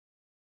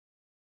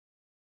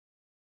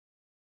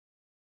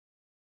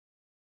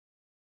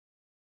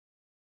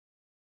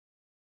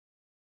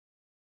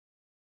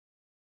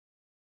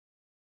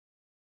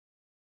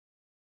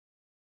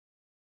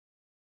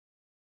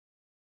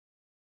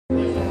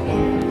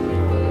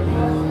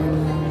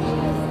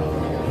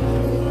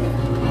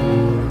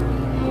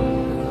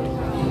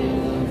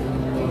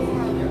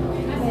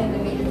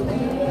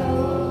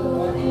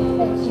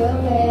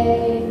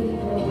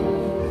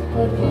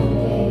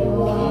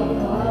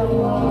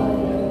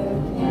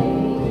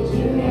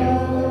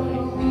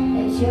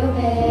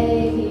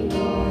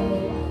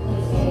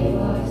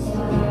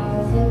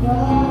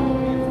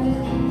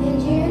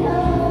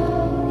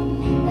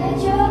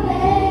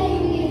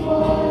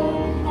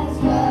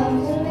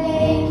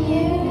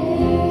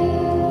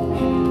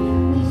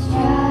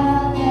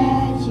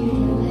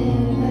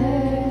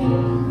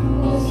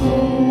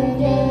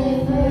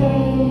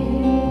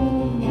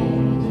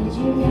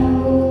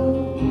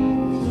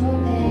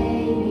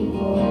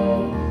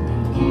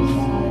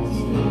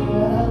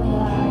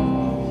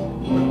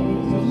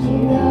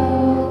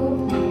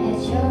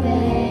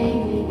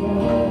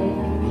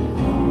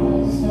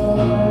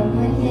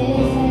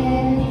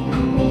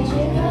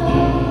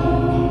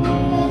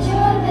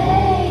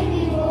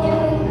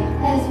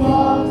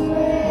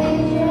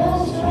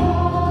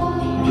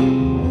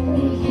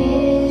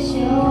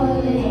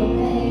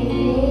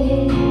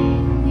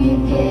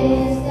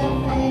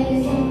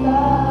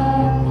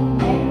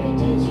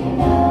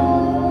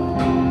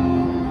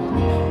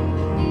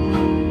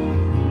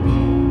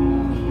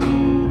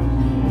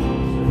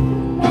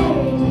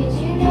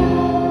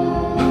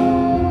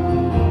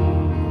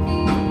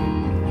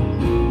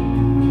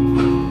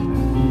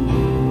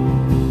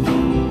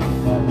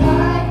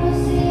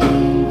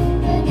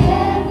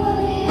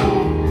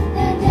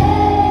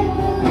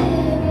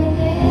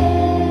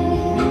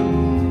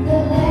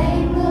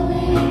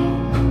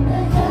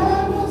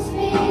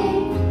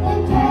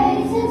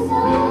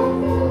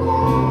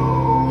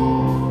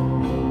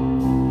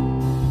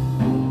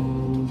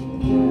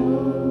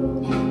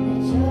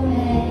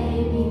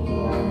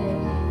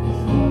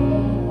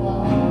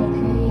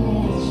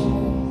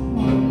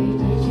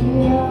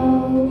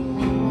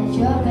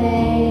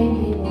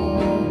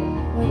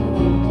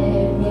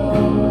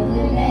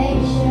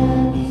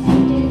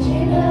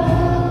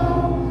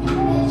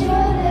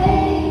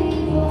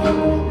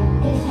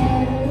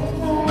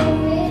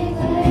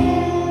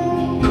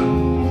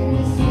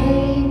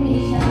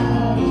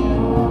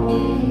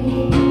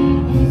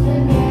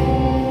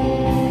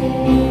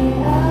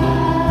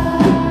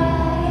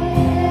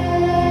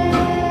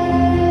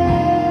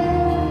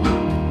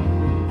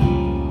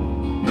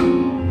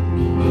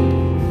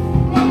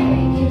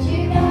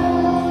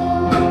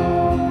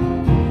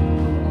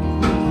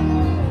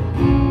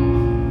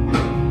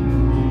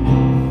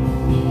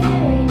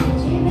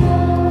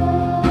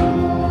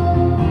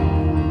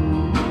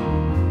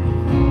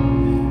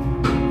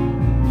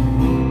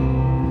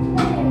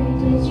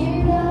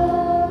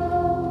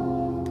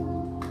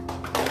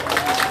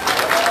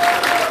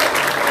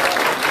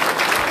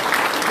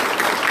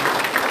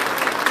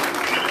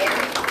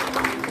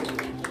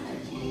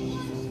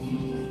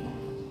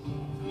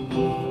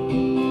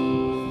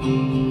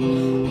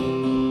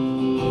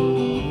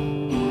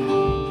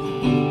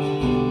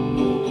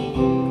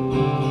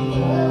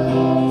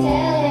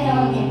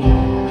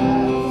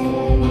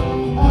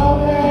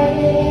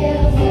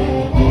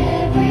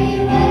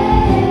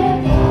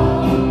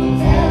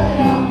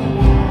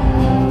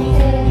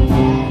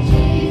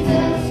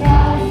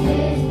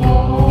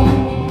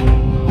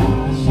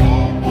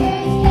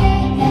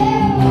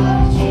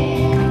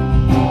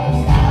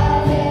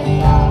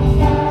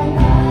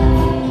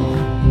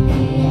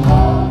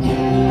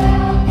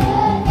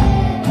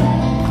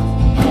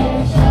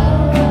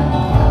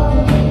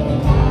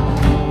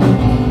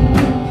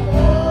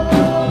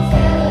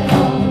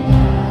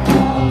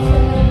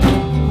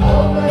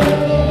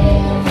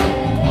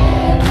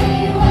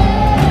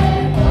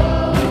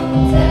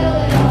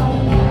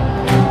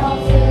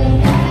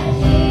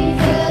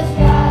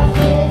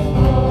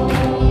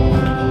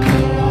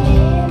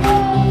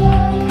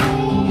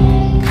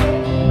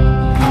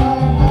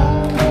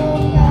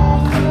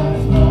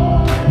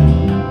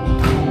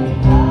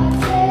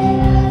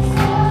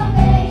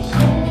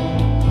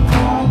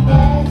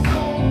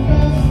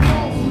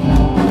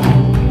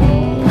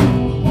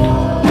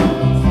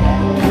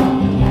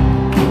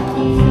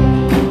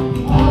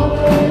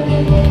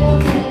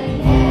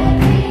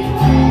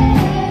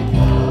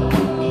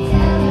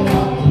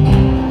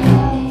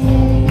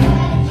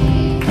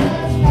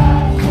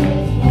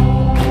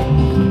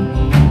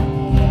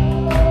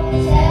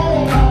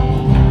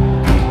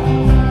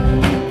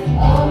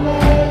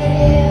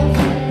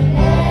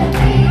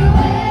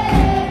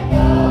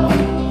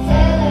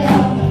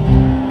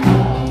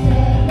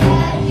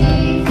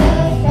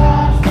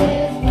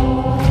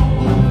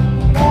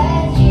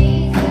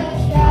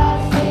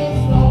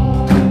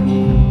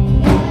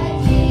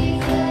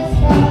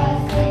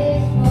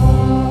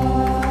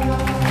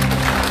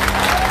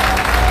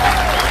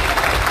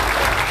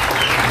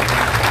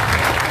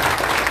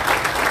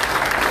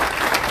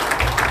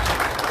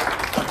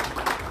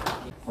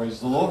Praise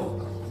the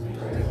Lord.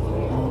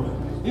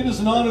 It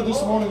is an honor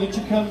this morning that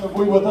you come and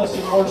be with us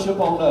in worship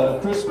on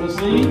Christmas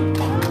Eve.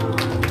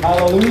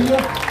 Hallelujah.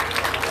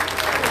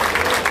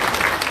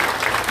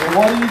 And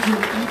what even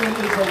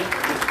is a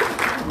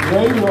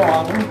greater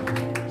honor,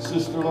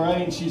 Sister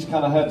Lorraine, she's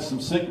kind of had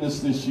some sickness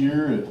this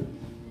year, and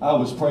I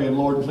was praying,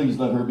 Lord, please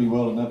let her be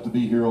well enough to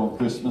be here on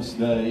Christmas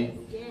Day.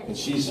 And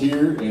she's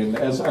here, and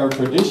as our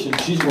tradition,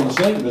 she's going to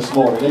sing this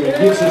morning.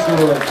 Amen. Give Sister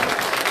Lorraine.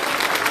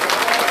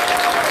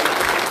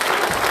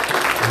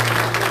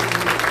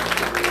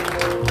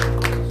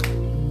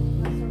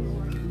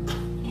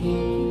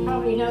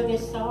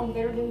 This song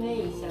better than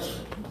me, so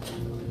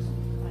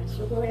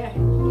we'll go ahead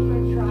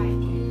and try it.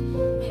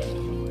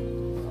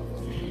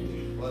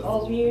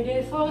 Oh,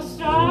 beautiful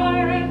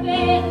star of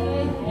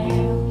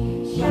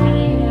Bethlehem,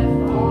 shining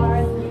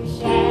afar through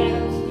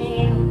shadows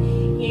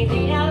dim,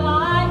 giving a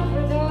light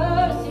for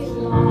those who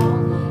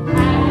long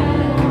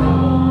and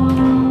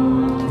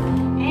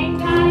long, and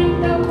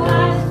guiding the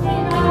wise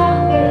men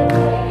on their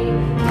way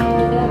to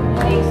the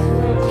place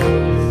where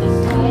Jesus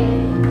lay.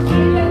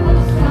 Beautiful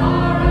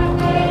star of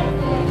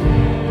Bethlehem.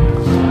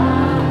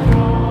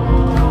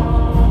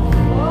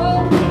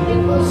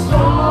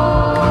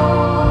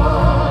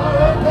 Star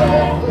of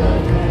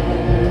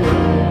Bethlehem,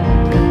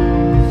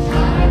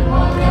 shine.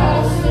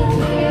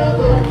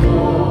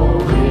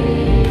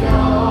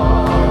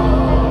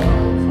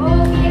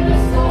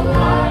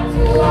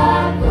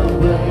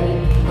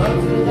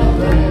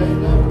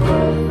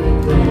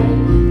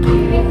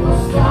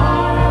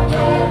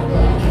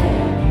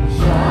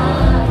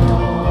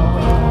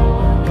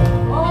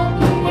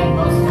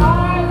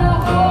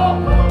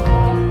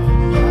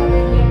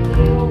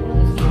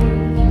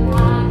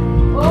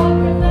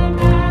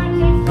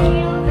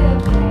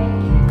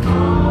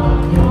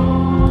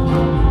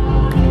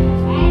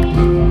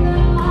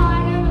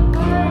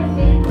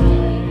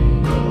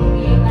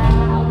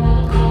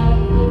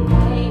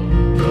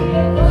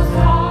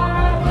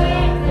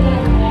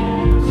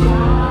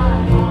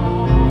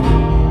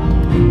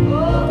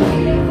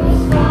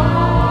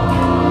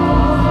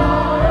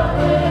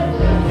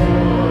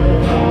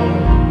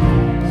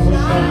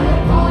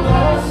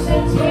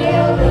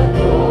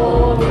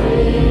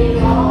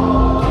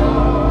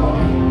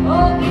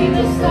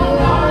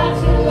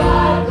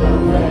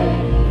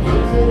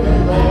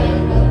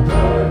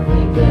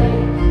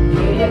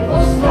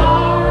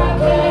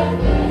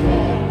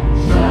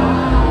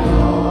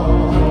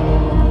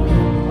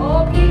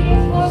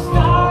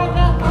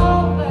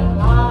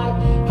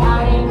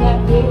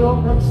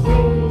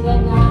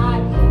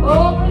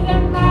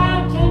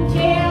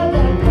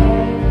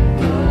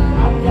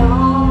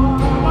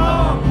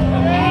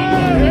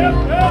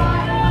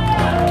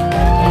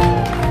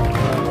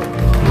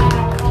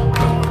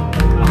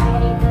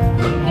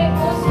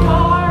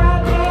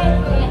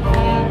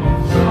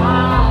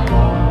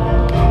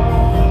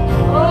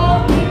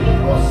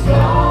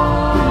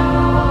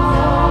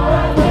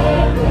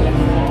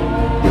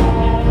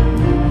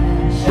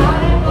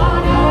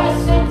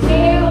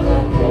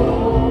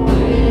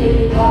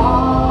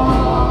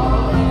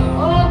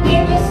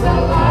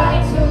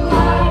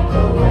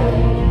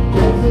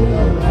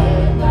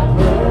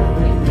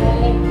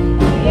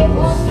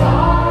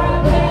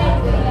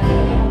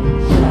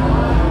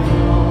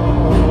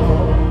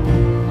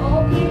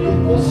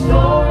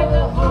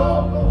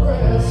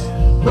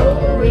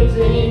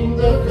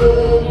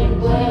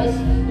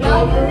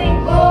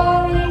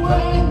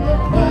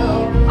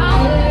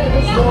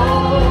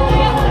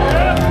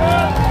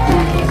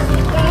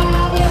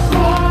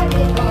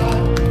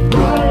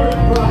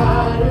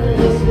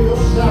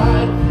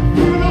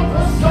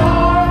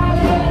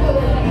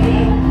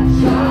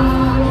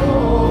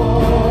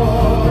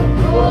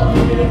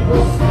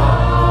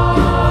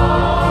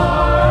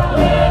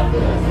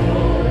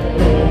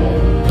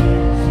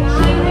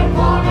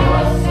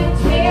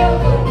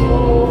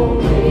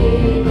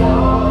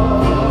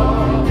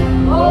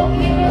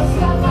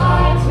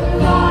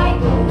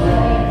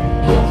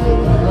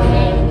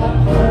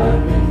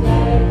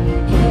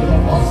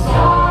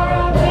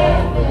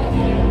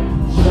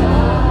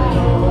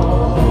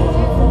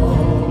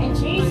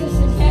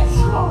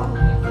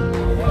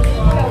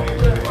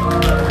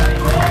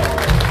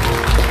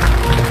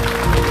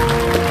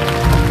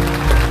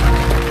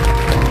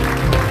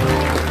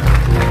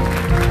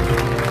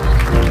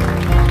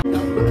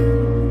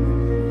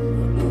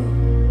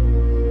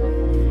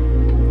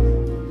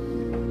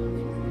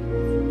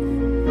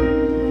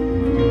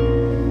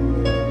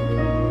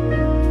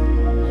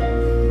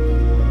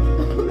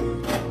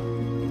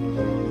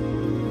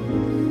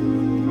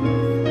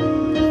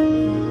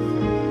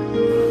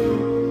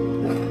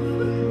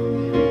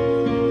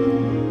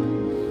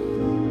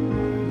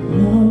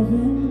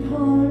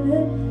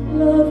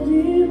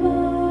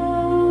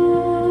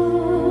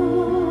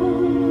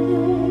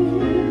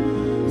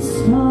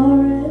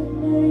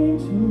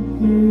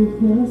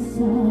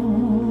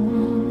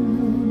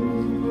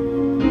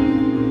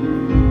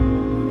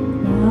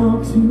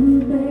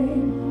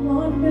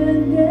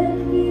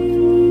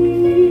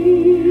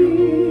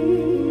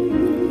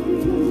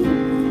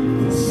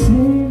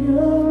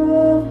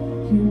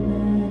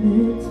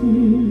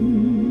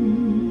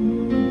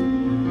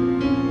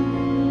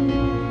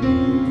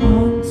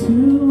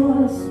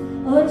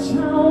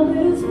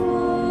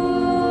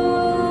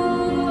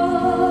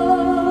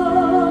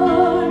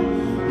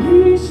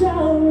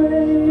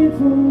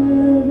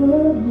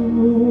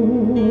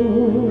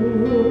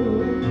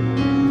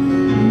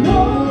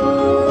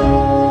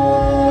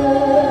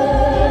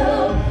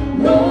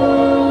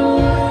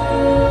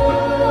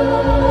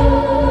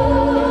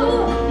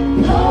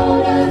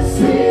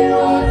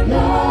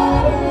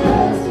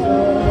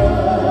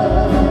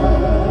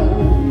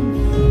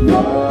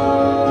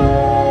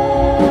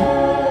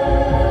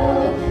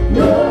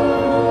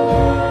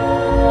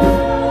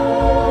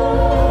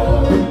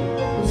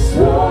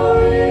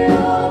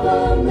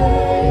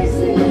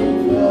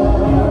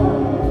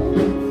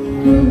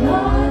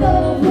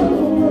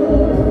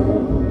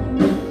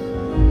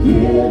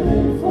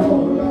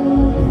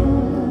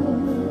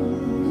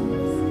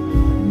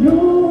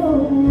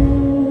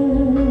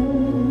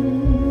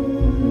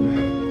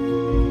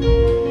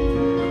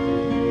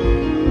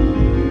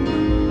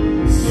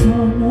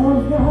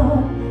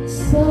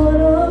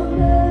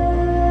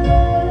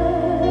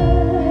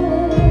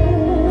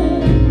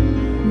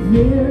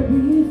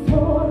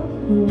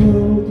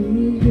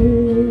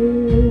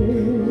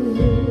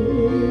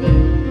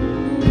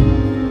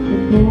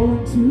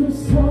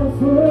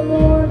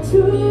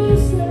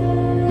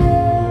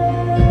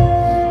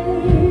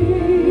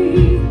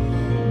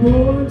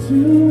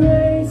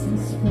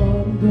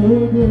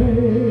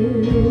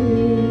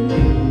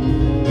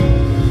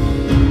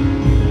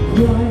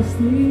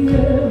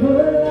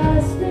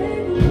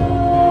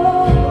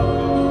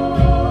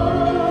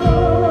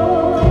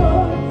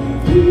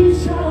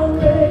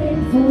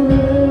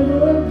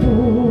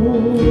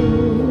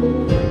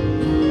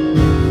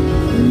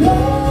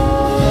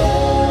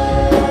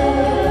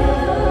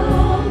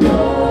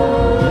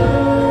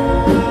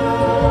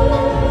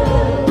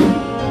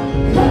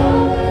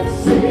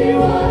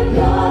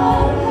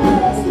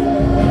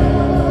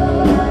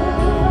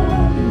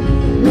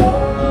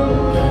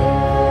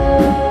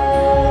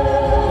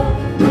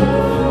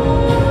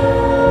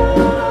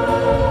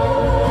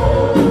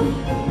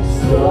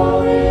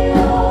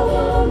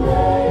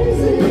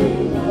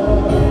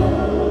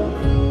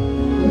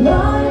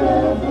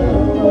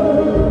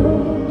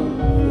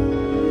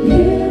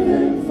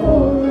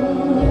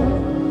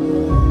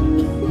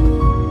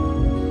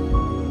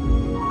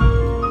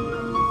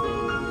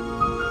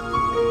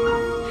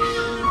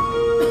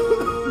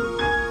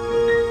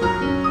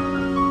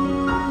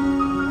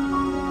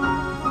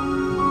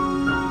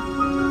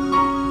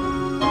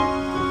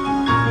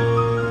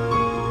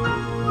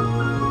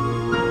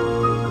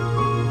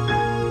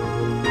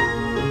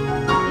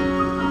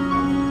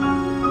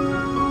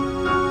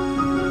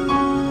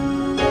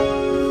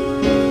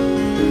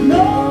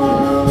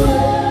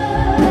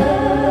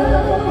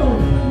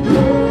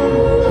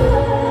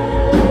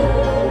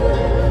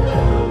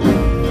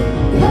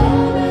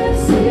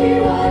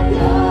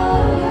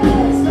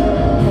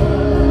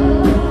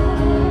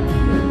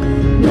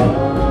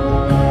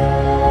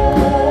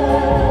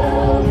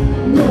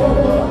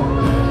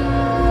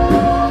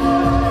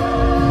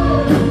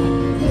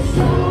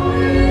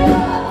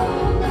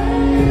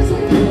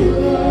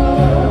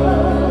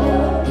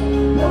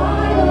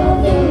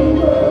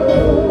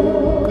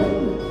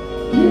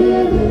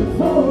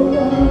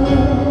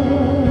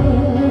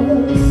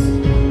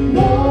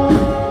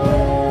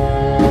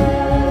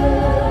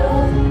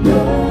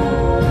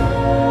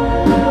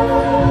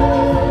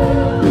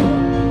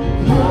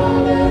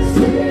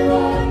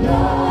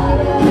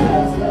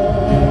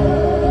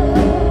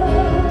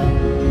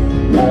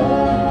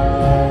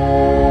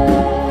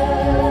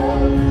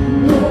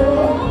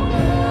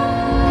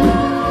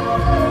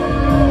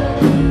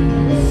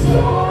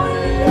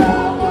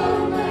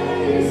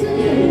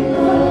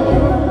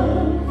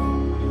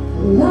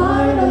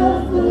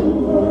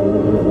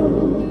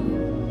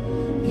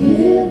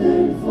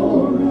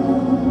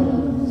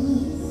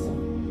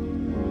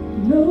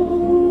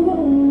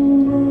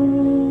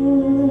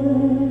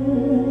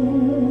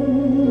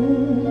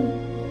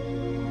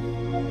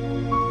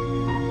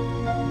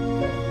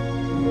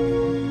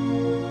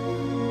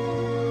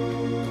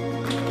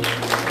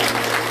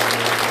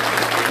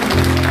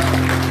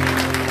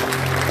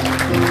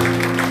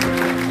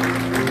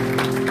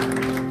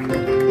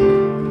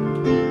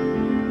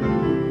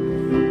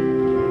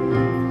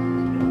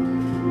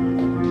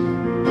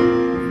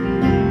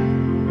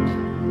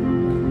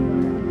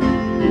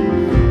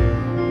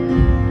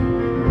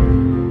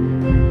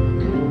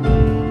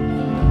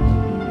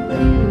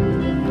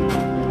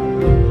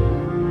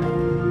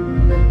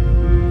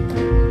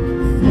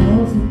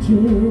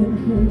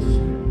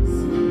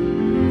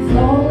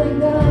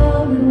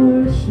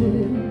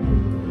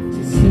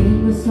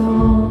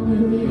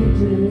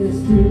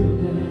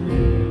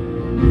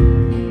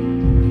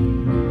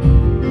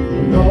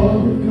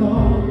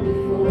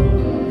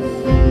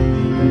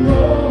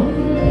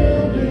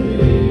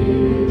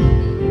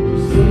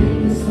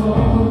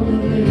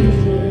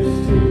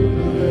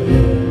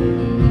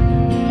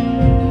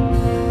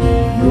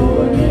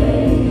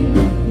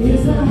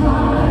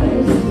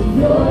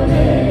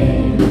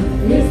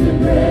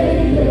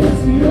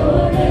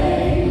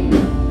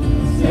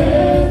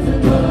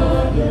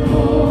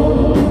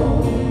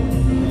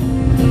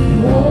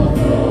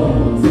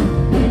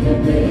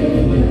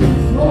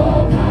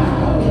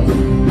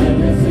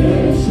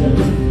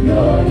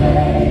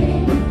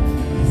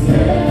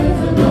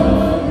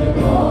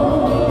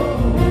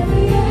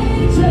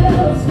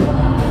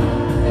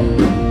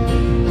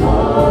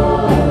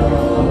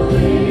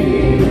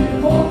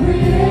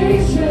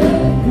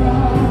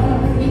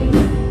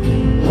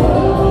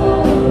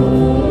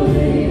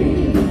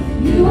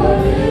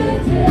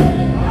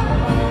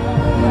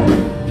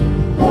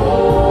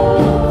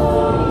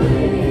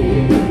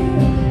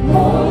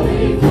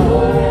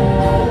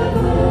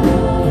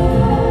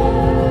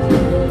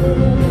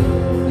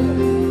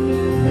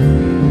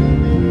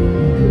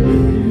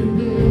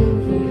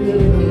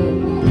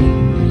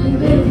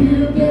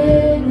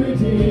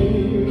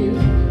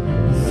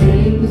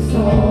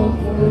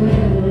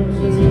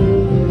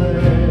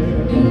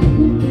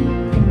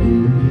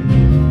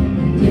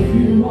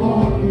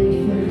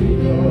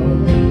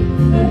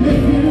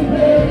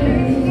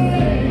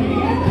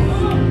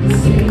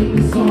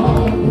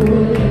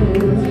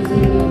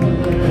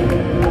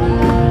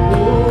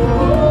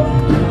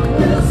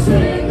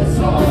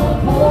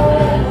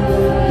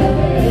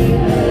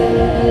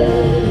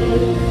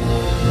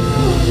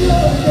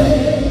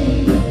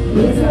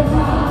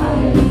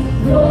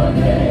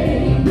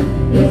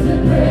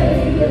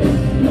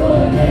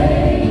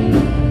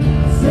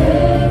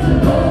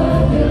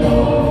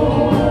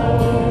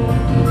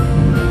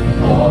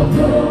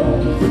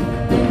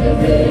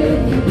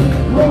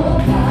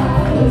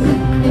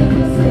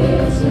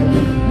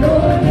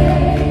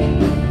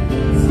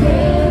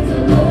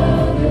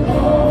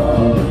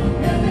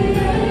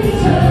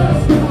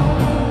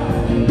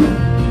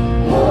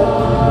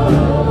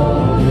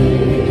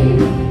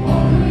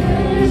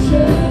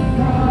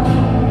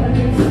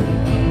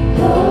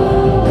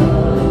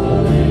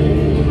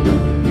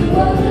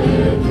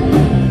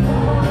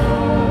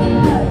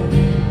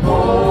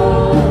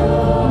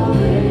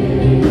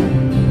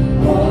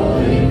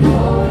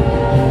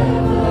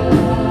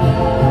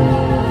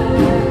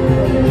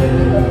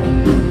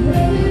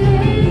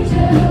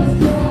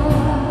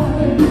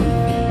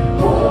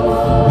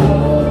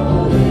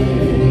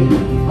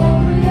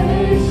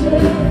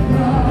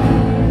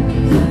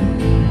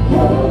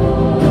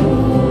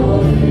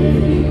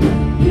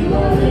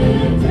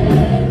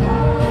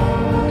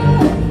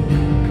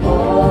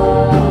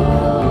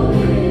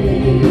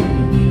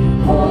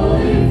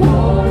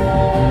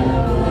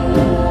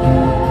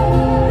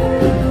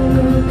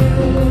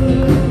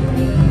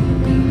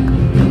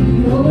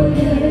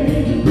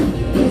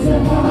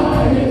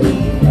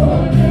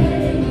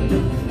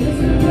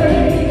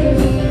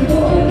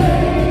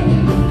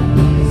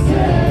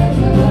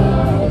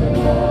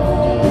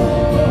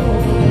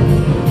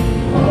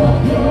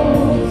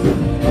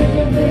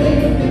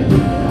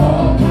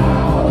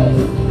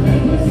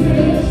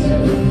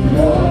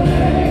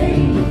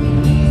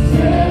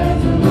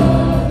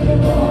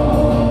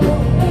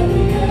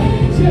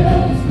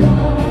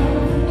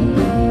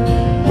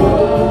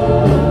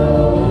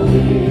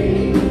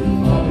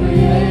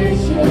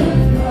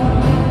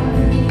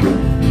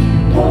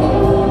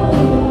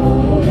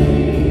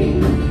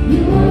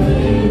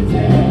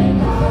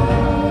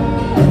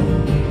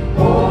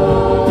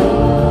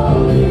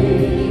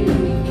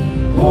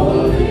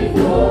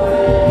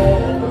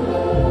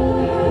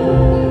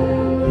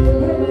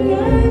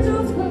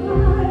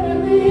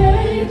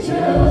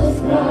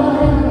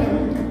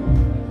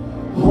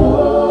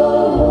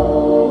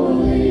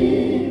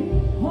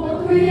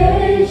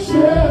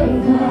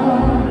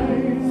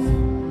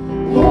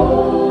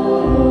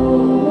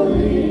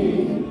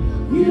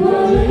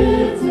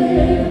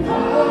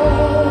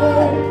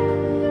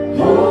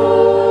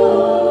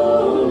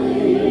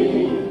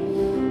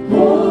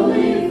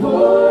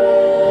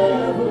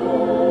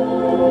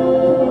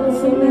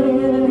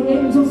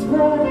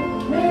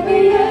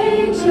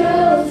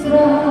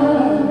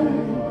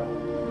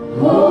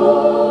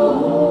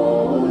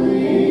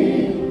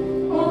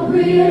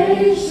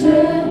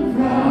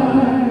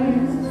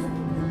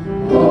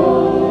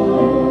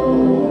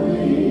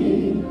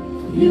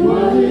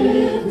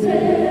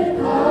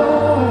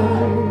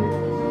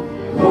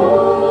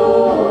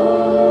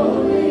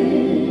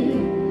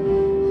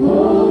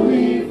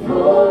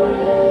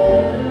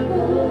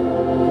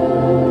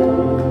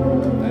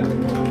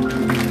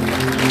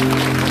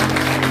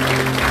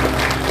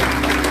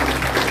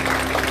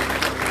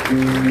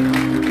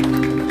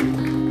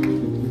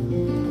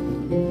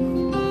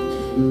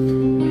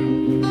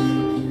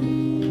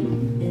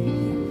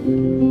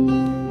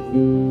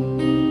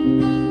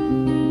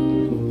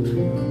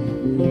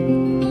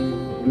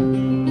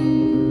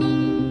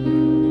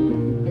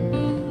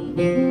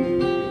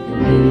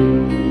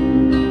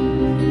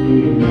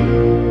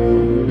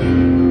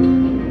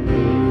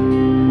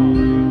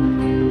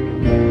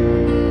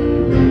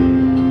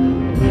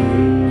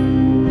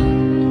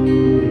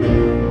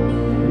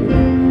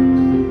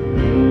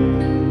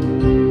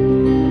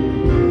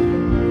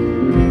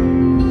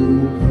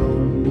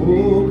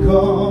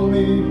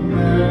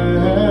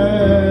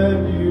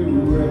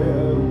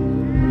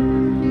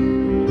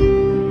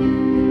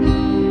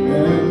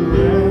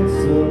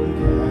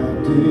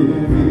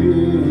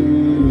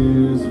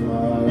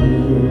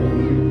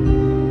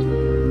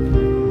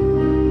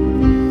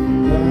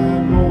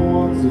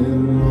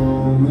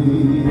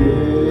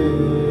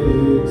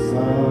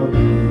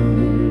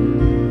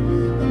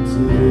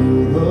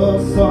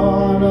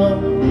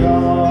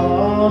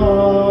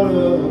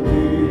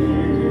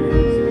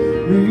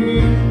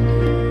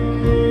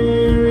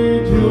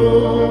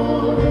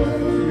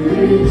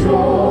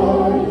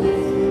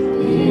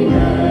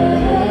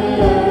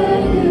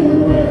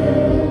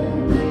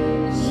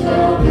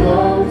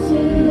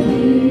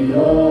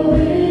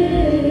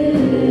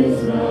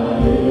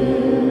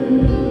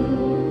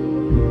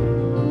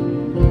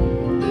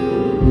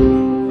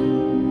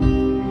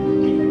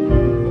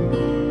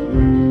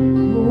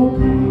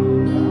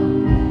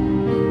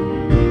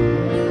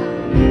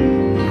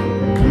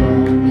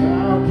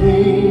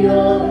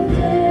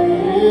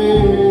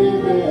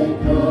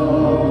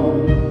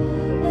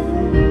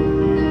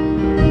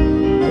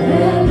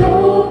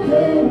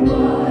 Open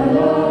wide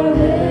our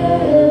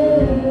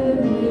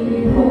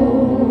heavenly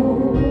home.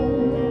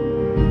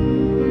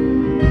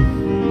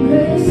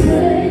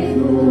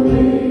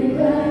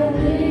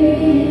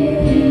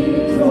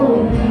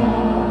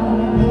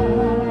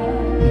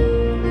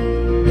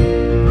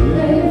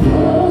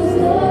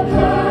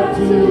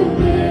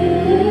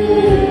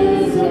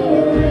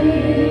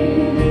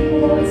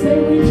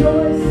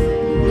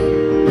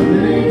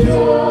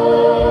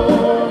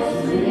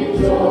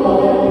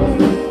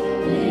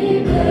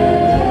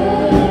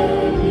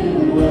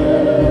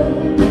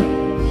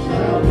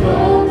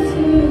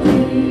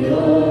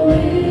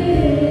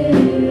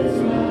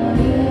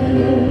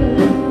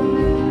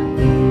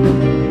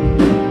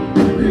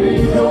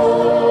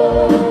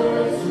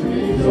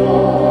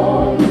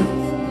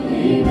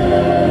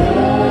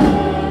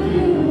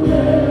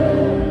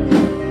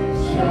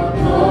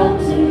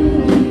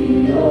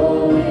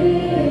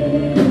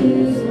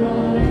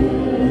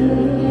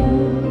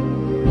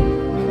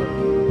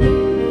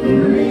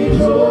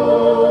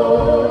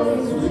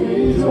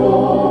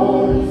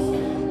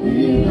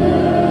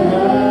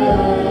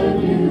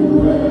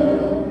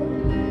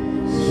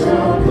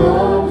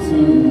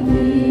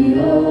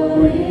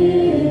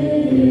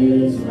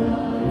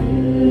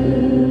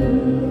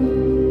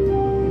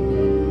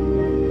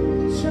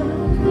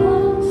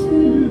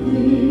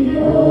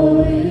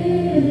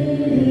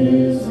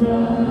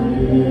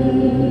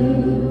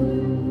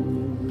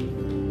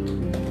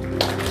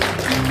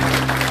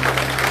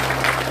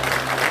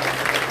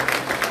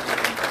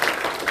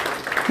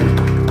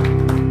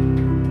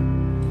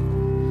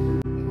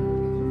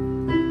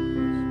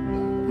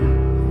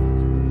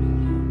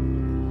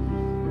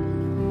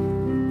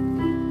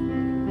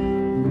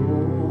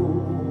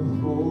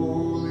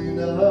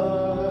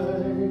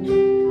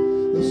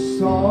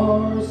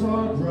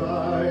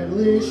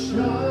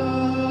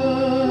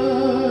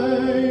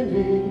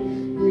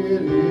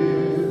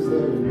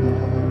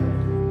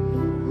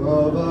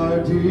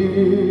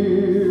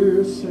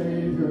 dear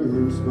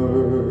Savior's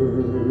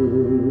birth.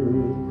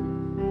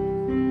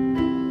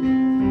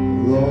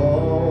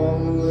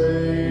 Long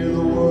lay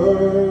the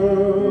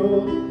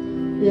world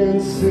in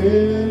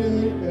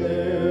sin and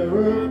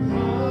error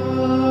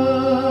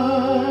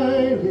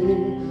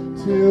pining,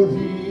 till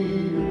he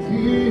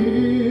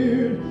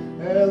appeared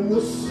and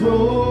the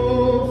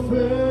soul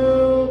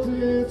felt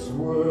its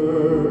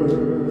worth.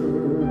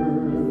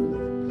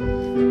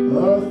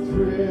 A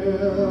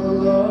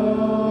thrill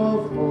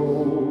of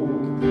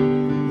hope,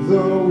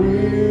 the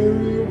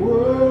weary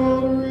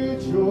world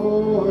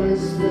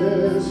rejoices,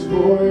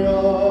 for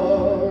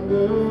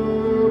yonder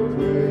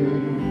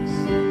breaks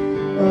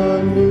a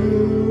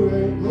new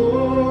and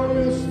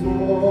glorious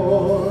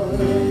morn.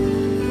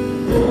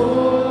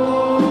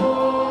 Fall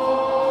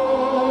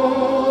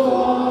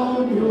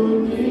on your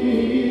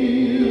knees,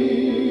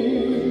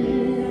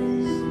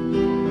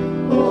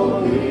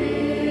 oh,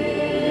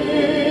 hear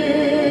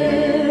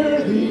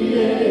the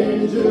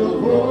angel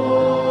voices,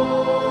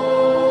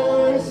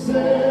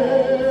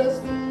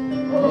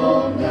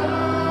 oh,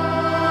 night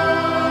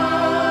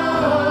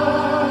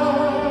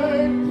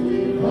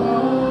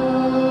divine,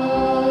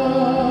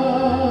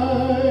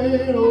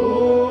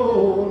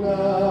 oh,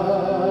 night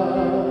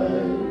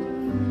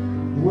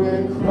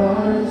when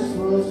Christ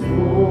was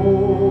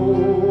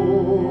born,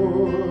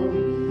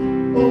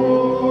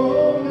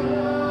 oh,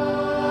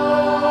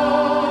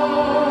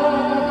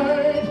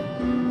 night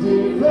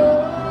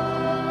divine,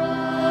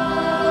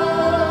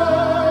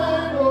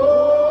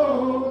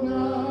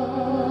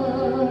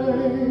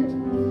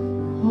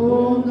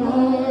 oh,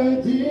 night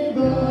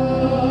divine,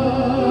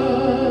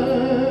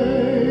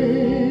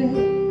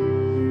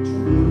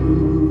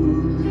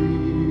 truly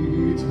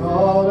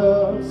taught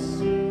us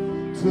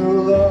to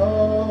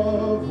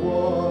love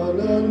one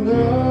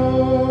another.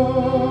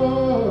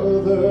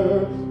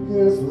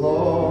 His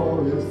law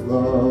is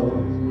love,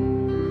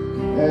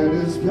 and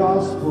his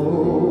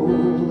gospel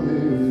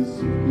is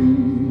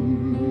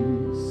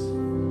peace.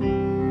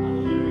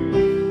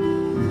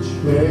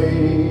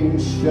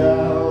 Chains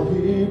shall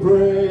he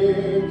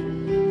break,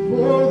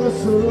 for the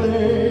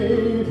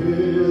slave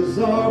is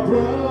our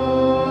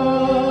brother,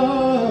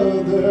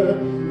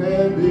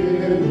 and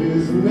in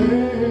his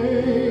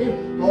name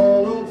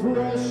all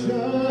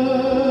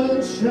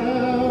oppression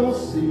shall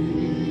cease.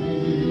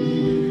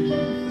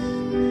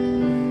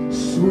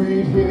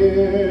 Sweet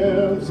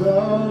hymns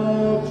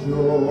of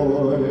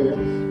joy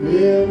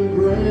in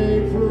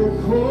grateful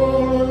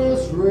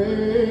chorus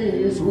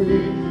raise, we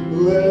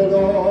let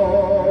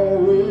all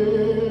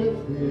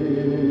within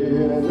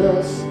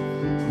us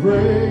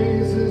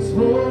praise his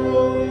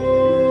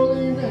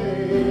holy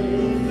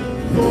name.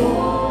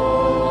 Fall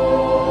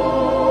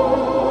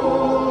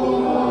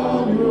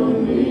on your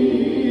knees,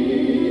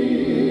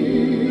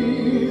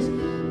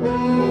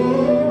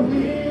 oh,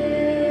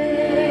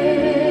 hear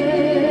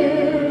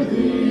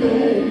the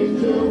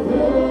angel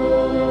voices,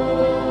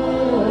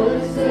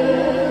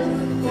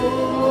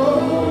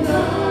 oh,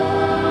 night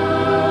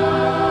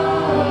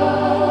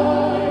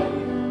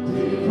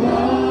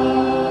divine,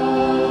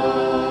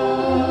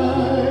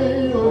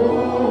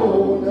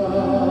 oh,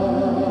 night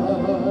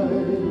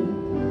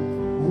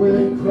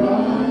when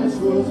Christ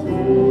was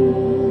born.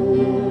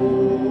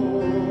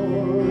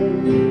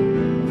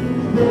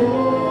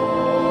 Fall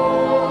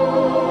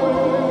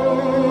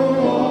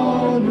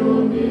on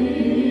your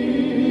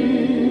knees,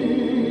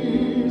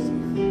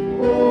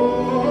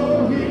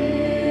 oh, hear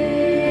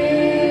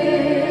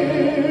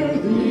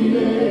the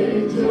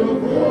angel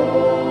voices,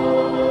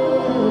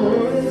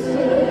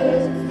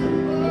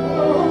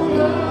 oh,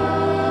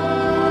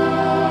 night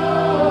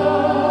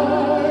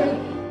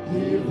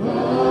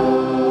divine,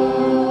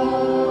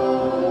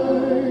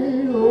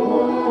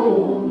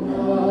 oh,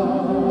 night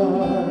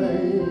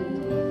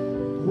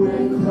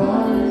when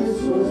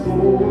Christ was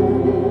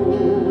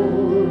born,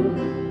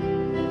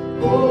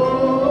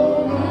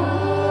 oh, night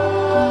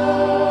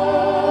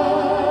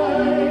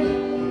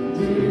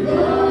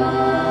divine,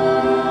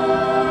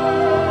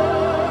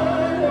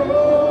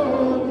 oh,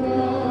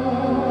 night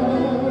divine,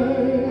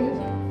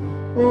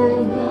 oh,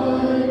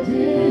 night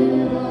divine,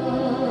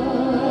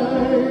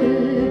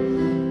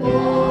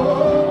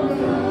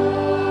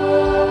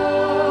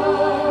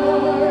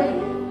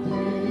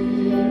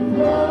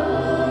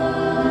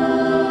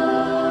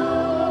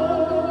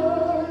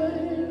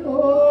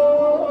 oh,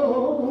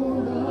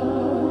 night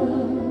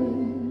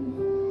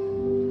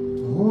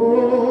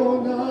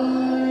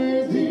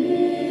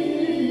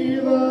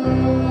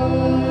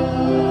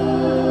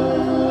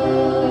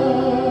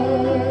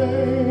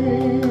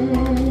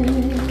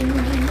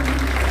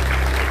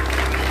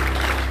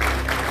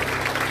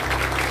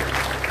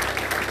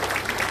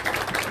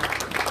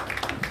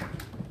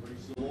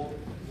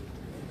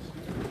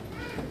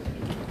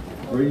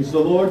Praise the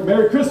Lord.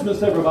 Merry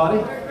Christmas, everybody.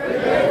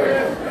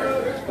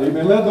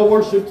 Amen. Let the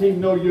worship team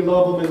know you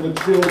love them and the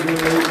children.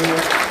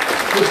 Amen.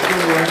 Sister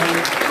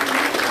Lorraine.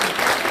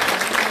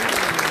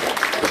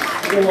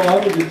 So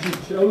honored that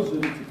you've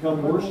chosen to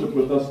come worship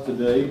with us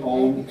today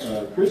on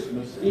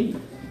Christmas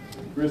Eve.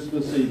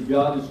 Christmas Eve.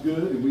 God is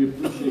good, and we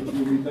appreciate you,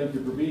 and we thank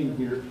you for being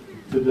here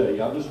today.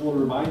 I just want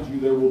to remind you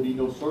there will be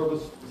no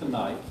service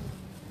tonight.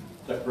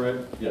 Is that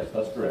correct? Yes,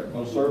 that's correct.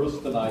 No service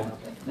tonight.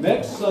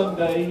 Next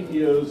Sunday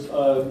is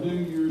New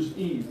Year's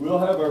Eve. We'll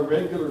have our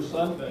regular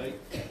Sunday.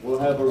 We'll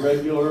have a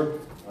regular,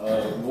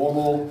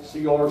 normal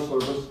CR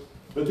service.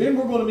 But then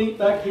we're going to meet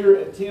back here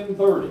at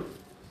 10:30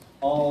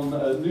 on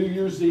New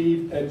Year's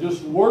Eve and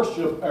just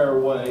worship our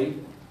way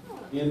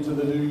into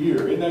the new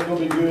year. Isn't that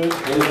going to be good?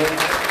 Amen.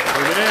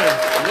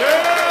 Yeah.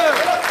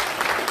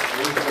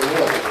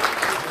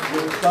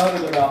 We're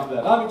excited about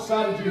that. I'm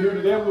excited you're here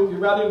today. We'll get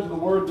right into the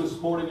Word this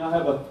morning. I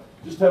have a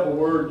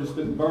word just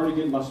been burning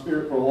in my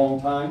spirit for a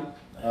long time.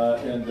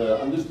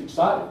 I'm just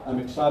excited. I'm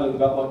excited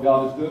about what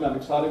God is doing. I'm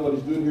excited what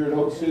He's doing here at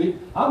Hope City.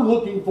 I'm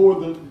looking for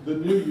the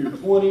new year,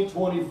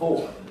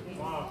 2024.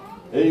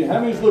 Hey, how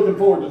many's looking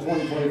forward to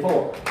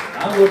 2024?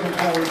 I'm looking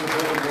forward to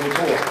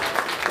 2024.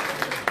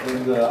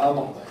 And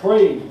I'm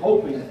praying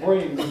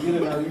to get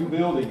in our new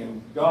building.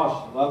 And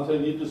gosh, I'm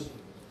telling you,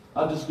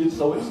 I just get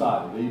so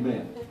excited.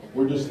 Amen.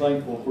 We're just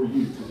thankful for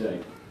you today.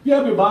 If you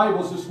have your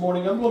Bibles this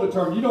morning, I'm going to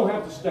turn. You don't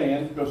have to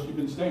stand because you've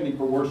been standing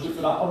for worship.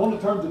 But I want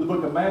to turn to the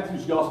book of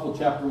Matthew's Gospel,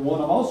 chapter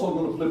 1. I'm also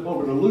going to flip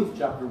over to Luke,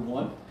 chapter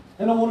 1.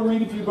 And I want to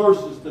read a few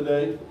verses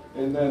today.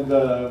 And then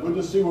we'll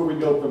just see where we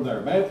go from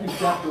there. Matthew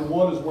chapter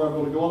 1 is where I'm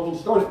going to go. I'm going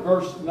to start at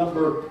verse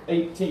number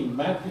 18.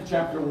 Matthew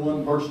chapter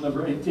 1, verse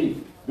number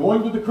 18.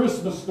 Going to the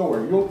Christmas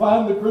story. You'll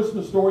find the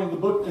Christmas story in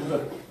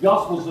the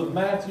Gospels of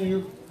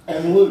Matthew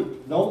and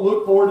Luke. Don't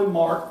look for it in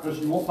Mark because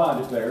you won't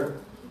find it there.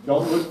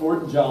 Don't look for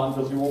it in John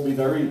because you won't be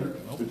there either.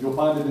 But you'll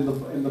find it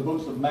in the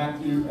books of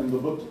Matthew and the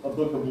book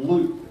of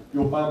Luke.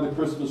 You'll find the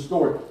Christmas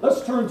story.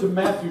 Let's turn to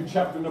Matthew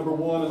chapter number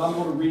 1, and I'm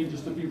going to read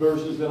just a few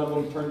verses, then I'm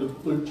going to turn to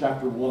Luke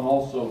chapter 1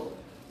 also.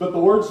 But the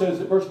Word says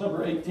at verse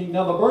number 18,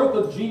 Now the birth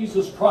of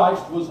Jesus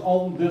Christ was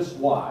on this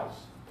wise.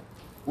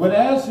 When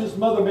as his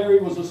mother Mary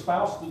was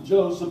espoused to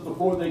Joseph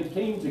before they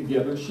came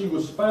together, she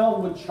was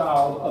found with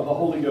child of the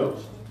Holy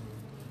Ghost.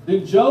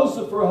 Then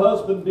Joseph, her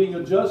husband, being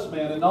a just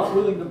man and not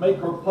willing to make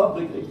her a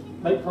public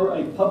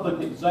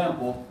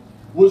example,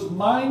 was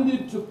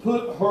minded to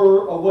put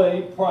her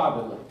away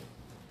privately.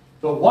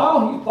 But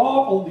while he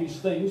thought on these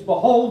things,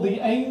 behold,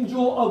 the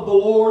angel of the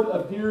Lord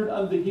appeared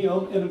unto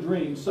him in a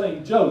dream,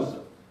 saying,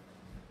 Joseph,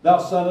 thou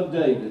son of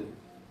David,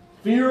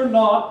 fear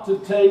not to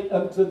take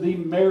unto thee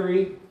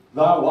Mary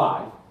thy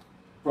wife,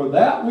 for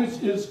that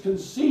which is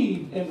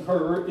conceived in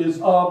her is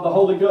of the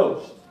Holy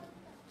Ghost.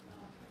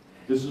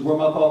 This is where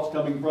my thought's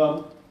coming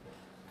from.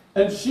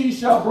 And she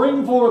shall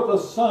bring forth a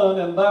son,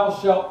 and thou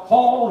shalt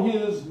call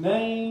his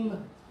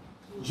name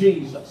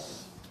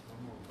Jesus.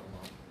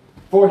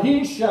 For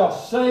he shall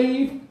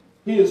save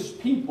his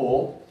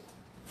people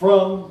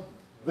from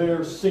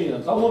their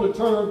sins. I want to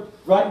turn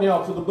right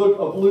now to the book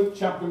of Luke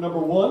chapter number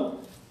 1.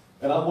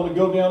 And I want to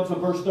go down to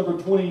verse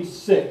number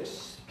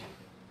 26.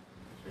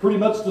 Pretty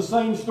much the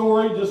same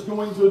story, just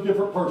going to a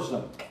different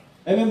person.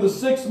 And in the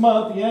 6th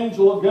month, the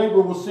angel of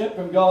Gabriel was sent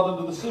from God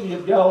unto the city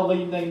of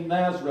Galilee named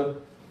Nazareth,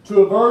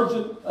 to a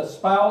virgin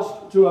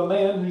espoused to a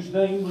man whose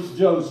name was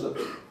Joseph,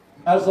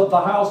 as of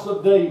the house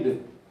of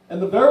David.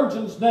 And the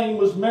virgin's name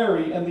was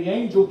Mary, and the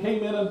angel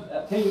came in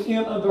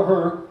unto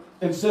her,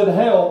 and said,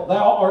 Hail,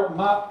 thou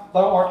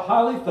art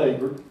highly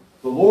favored,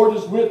 the Lord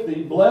is with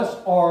thee, blessed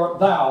art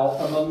thou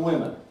among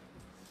women.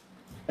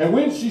 And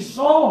when she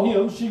saw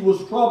him, she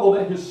was troubled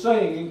at his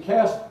saying, and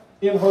cast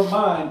in her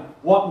mind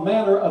what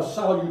manner of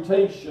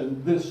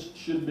salutation this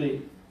should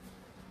be.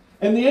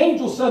 And the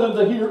angel said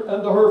unto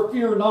her,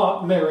 Fear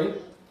not, Mary,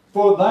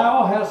 for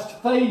thou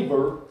hast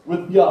favor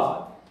with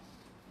God.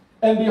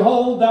 And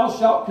behold, thou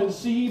shalt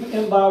conceive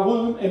in thy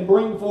womb, and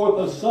bring forth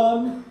a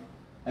son,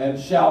 and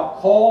shalt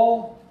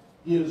call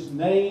his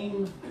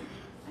name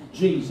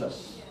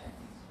Jesus.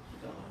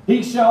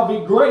 He shall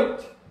be great,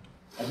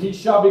 and he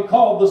shall be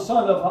called the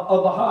Son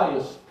of the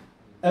Highest.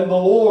 And the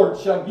Lord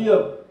shall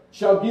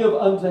give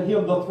unto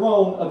him the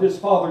throne of his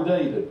father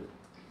David.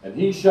 And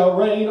he shall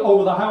reign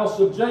over the house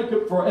of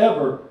Jacob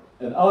forever,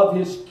 and of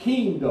his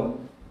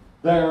kingdom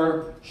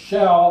there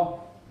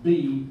shall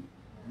be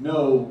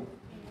no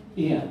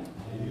end.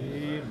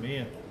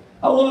 Amen.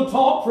 I want to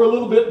talk for a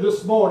little bit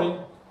this morning,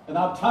 and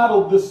I've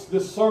titled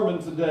this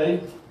sermon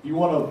today. You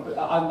want to?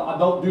 I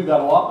don't do that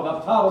a lot, but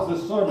I've titled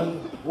this sermon,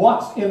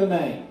 "What's in a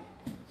Name?"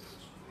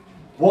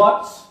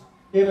 What's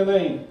in a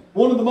name?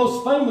 One of the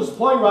most famous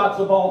playwrights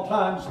of all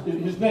times,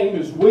 his name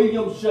is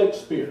William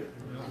Shakespeare.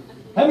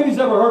 How many's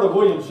ever heard of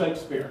William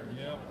Shakespeare?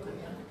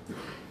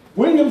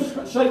 William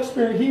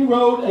Shakespeare, he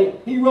wrote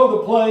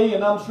a play,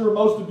 and I'm sure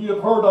most of you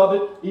have heard of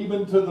it,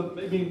 even to the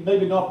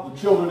maybe not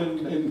the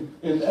children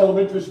in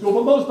elementary school,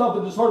 but most of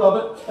them just heard of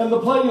it. And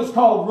the play is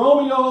called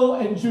Romeo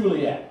and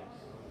Juliet.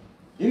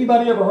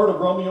 Anybody ever heard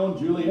of Romeo and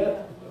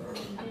Juliet?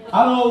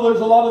 I know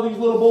there's a lot of these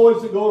little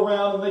boys that go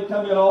around and they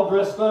come in all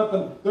dressed up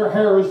and their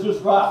hair is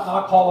just right, and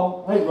I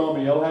call them, "Hey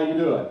Romeo, how you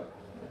doing?"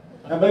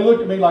 And they look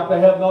at me like they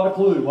have not a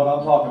clue what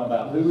I'm talking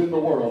about. Who in the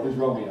world is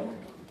Romeo?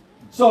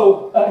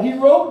 So he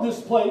wrote this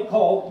play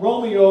called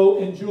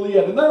Romeo and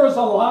Juliet. And there is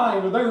a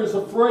line, or there is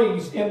a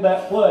phrase in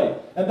that play.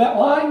 And that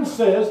line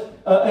says,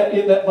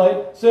 in that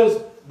play,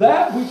 says,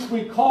 that which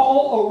we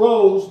call a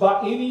rose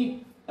by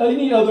any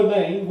other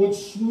name would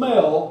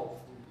smell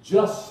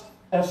just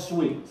as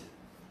sweet.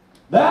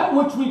 That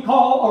which we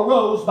call a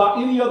rose by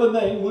any other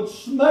name would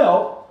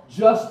smell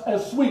just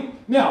as sweet.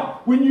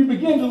 Now, when you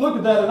begin to look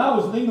at that, and I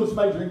was an English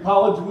major in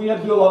college, and we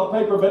had to do a lot of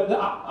paper, but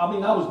I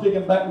was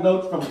digging back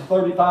notes from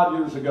 35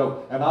 years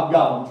ago, and I've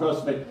got them,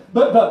 trust me.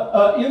 But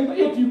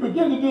if you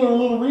begin to do a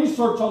little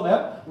research on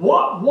that,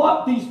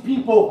 what these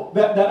people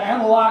that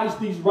analyze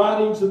these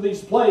writings and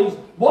these plays,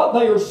 what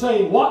they are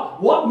saying,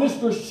 what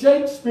Mr.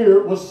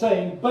 Shakespeare was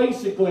saying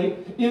basically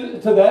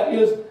to that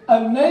is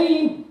a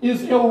name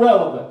is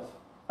irrelevant.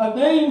 A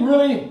name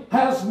really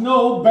has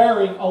no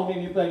bearing on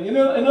anything. In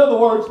other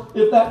words,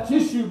 if that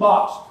tissue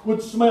box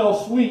would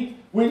smell sweet,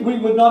 we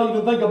would not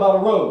even think about a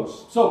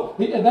rose. So,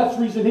 and that's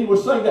the reason he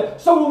was saying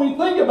that. So when we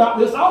think about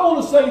this, I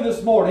want to say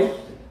this morning,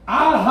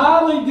 I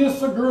highly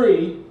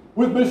disagree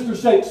with Mr.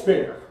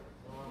 Shakespeare.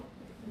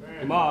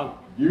 Come on.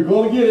 You're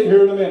going to get it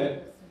here in a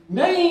minute.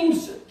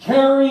 Names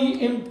carry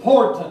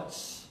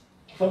importance.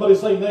 Somebody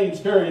say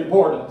names carry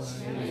importance.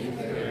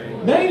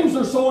 Names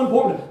are so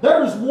important.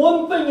 There is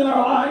one thing in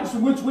our lives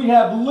in which we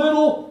have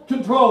little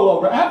control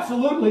over.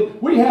 Absolutely,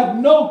 we have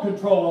no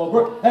control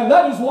over, and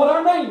that is what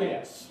our name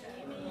is.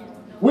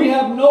 We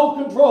have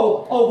no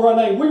control over our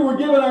name. We were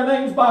given our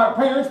names by our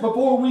parents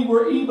before we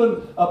were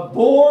even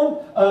born.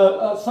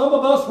 Some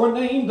of us were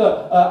named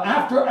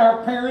after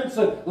our parents.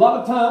 And a lot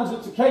of times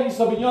it's a case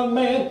of a young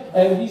man,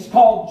 and he's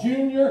called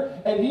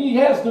Junior, and he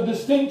has the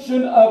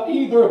distinction of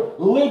either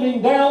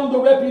living down the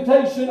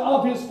reputation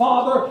of his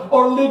father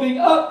or living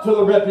up to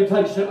the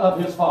reputation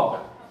of his father.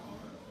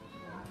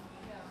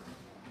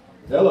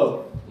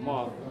 Hello. Come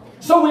on.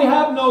 So we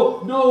have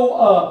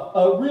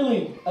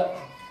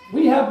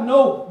we have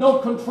no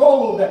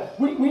control over that.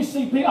 We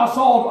see people. I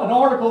saw an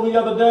article the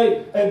other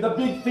day, and the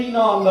big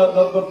phenom,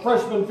 the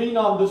freshman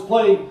phenom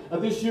displayed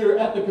this year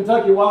at the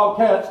Kentucky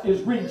Wildcats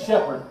is Reed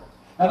Shepherd.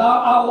 And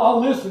I'll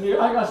listen here.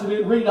 I guess I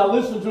didn't read. I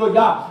listened to a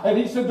guy, and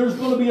he said there's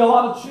going to be a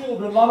lot of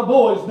children, a lot of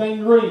boys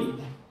named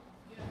Reed.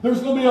 There's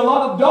going to be a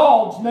lot of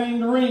dogs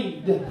named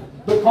Reed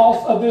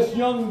because of this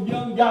young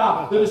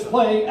guy that is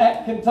playing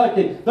at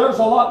Kentucky. There's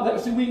a lot.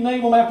 See, we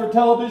name them after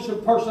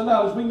television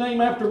personalities. We name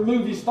after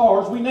movie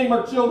stars. We name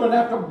our children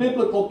after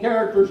biblical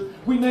characters.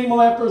 We name them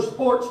after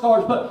sports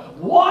stars. But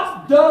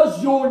what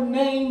does your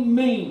name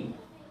mean?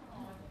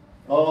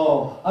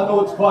 Oh, I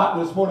know it's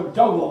quiet this morning, but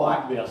y'all will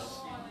like this.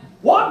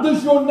 What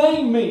does your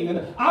name mean?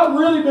 And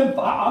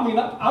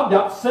I've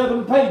got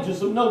 7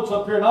 pages of notes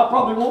up here, and I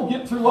probably won't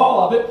get through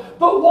all of it.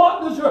 But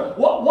what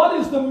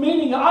is the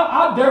meaning?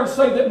 I dare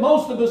say that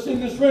most of us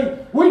in this room,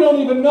 we don't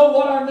even know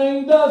what our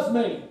name does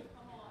mean.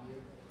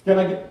 Can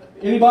I get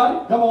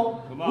anybody? Come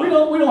on. We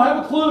don't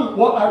have a clue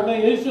what our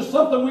name is. It's just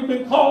something we've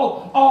been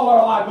called all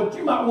our life. But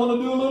you might want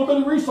to do a little bit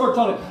of research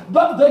on it.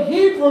 But the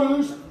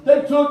Hebrews,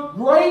 they took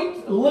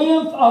great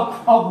length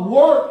of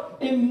work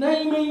in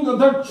naming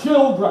their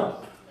children.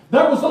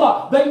 There was a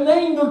lot. They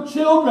named their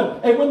children,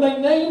 and when they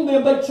named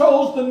them, they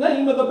chose the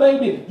name of the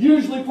baby,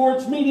 usually for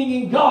its meaning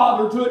in God,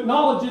 or to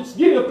acknowledge its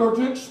gift, or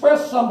to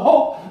express some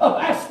hope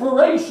of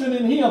aspiration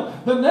in Him.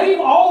 The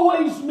name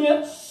always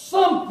meant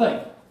something.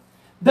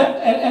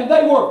 And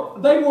they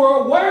were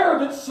aware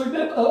of its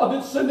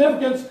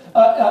significance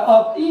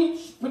of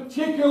each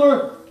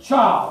particular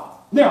child.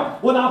 Now,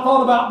 when I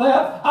thought about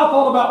that, I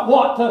thought about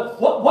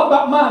what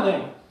about my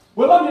name?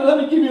 Well, let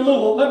me give you a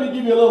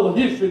little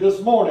history this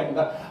morning.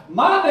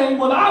 My name,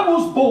 when I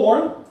was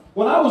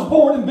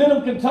born in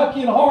Benham,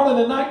 Kentucky, in Harlan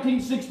in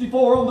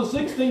 1964 on the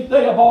 16th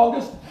day of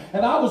August,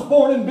 and I was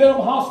born in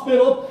Benham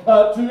Hospital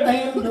to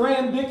Ann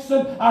Duran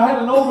Dixon. I had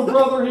an older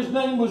brother. His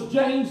name was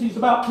James. He's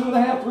about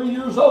 2.5, 3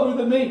 years older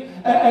than me.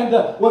 And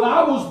when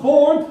I was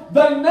born,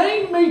 they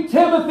named me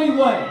Timothy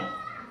Wayne.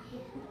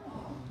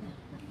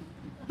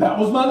 That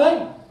was my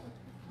name.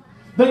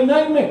 They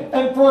named me.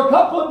 And for a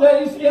couple of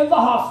days in the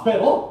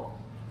hospital,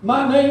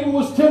 my name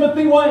was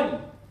Timothy Wayne.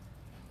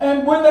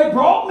 And when they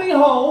brought me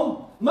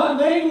home, my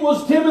name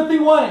was Timothy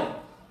Wayne.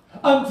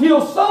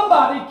 Until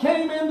somebody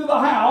came into the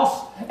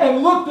house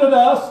and looked at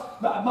us,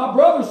 my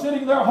brother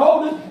sitting there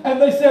holding,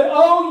 and they said,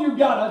 "Oh, you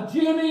got a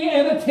Jimmy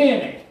and a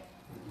Timmy."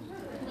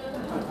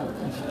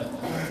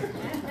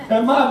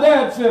 And my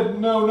dad said,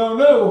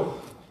 No.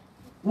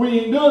 We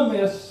ain't doing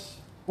this.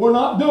 We're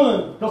not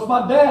doing it. Because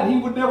my dad, he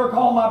would never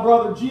call my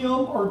brother Jim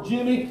or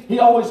Jimmy. He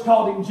always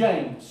called him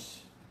James.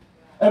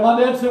 And my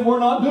dad said, we're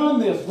not doing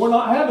this. We're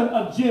not having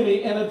a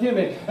Jimmy and a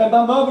Timmy. And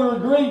my mother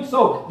agreed.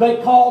 So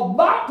they called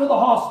back to the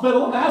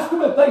hospital and asked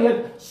them if they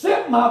had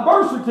sent my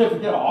birth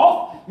certificate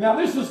off. Now,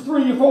 this is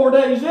 3 or 4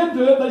 days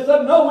into it. They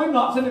said, no, we've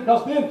not sent it,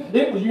 because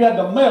then you had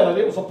to mail it.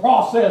 It was a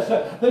process.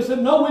 They said,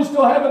 no, we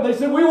still haven't. They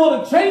said, we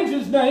want to change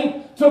his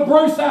name to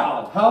Bruce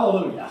Allen.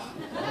 Hallelujah.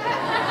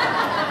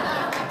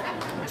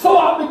 So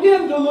I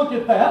began to look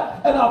at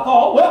that, and I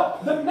thought, well,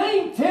 the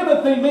name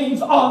Timothy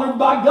means honored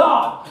by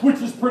God,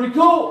 which is pretty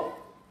cool.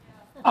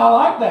 I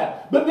like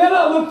that. But then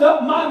I looked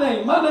up my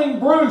name. My name,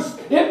 Bruce.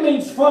 It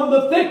means from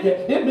the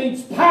thicket. It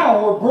means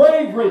power,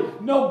 bravery,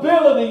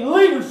 nobility,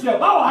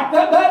 leadership. I like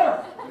that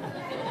better.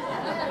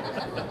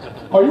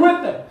 Are you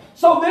with me?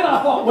 So then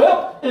I thought,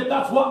 well, if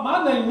that's what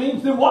my name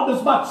means, then what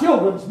does my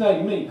children's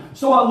name mean?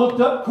 So I looked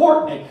up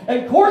Courtney.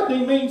 And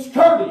Courtney means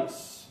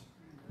courteous.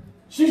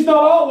 She's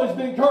not always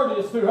been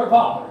courteous to her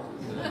father.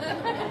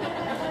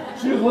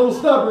 She was a little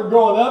stubborn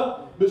growing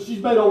up, but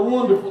she's made a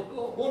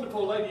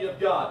wonderful lady of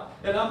God.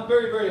 And I'm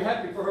very, very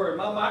happy for her. And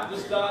my mic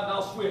just died and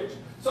I'll switch.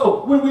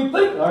 So when we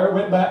think, all right,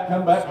 went back,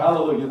 come back,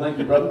 hallelujah, thank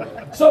you,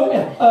 brother. So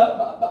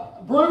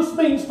Bruce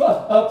means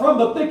from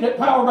the thicket,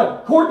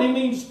 power. Courtney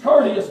means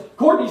courteous.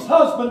 Courtney's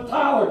husband,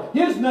 Tyler,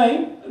 his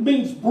name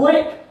means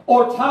brick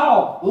or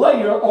tile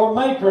layer or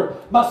maker.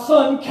 My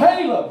son,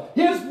 Caleb,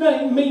 his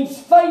name means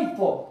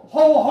faithful,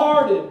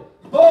 wholehearted,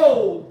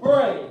 bold,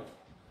 brave.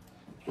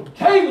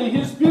 Kaylee,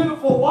 his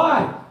beautiful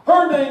wife,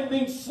 her name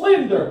means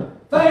slender,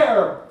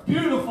 fair,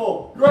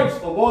 beautiful,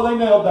 graceful. Boy, they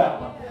nailed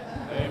that one.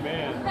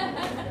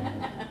 Amen.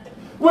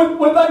 When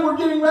they were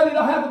getting ready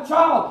to have a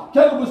child,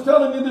 Caleb was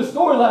telling me this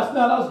story last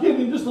night. I was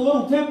giving him just a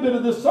little tidbit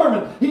of this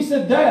sermon. He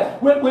said,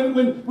 Dad, when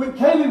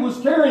Kaylee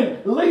was carrying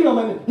Liam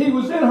and he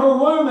was in her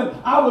room and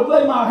I would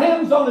lay my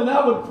hands on it and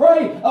I would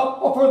pray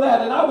for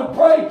that. And I would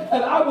pray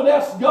and I would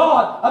ask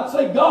God, I'd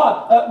say,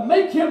 God,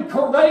 make him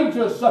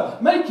courageous,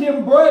 make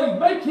him brave,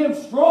 make him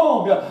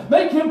strong,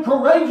 make him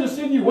courageous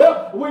in you.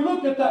 Well, we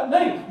look at that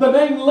name. The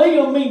name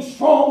Liam means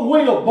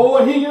strong-willed.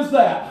 Boy, he is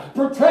that.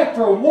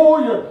 Protector,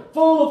 warrior,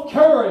 full of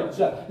courage.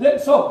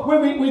 So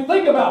when we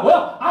think about,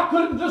 well, I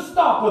couldn't just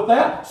stop with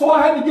that, so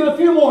I had to get a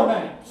few more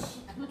names.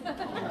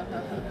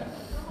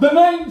 The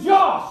name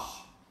Josh.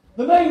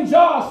 The name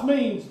Josh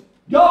means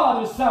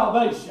God is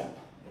salvation.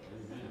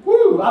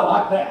 Woo, I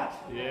like that.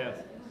 Yes.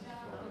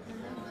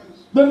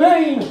 The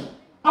name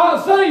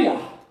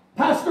Isaiah,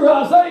 Pastor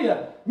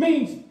Isaiah,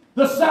 means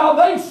the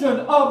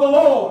salvation of the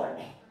Lord.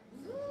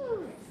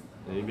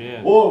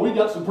 Amen. Boy, we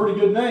got some pretty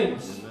good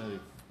names.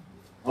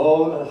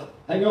 Oh,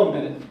 hang on a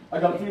minute. I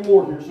got a few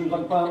more here as soon as I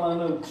can find my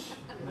notes.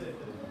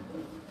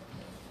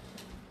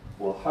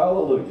 Well,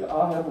 hallelujah.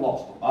 I have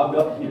lost them. I've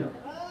got them here.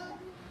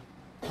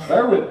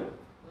 Bear with me.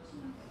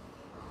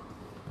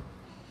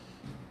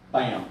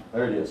 Bam.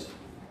 There it is.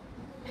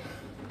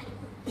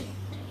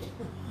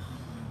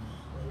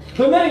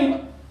 The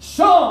name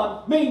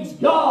Sean means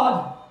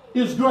God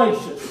is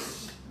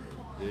gracious.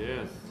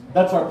 Yes.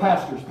 That's our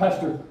pastors.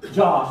 Pastor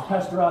Josh,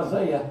 Pastor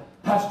Isaiah,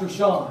 Pastor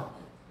Sean.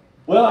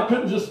 Well, I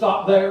couldn't just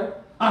stop there.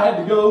 I had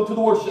to go to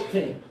the worship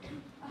team.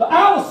 The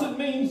Allison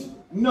means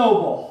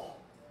noble.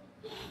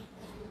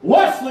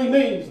 Wesley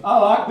means, I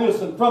like this,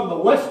 and from the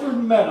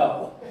western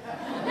meadow.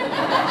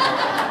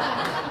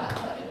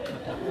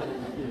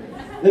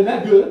 Isn't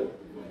that good?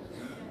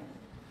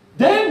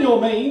 Daniel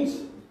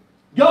means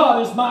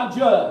God is my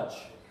judge.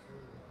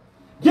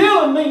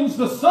 Gillen means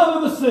the son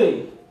of the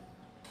sea.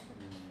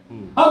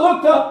 I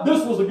looked up,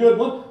 this was a good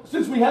one.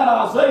 Since we had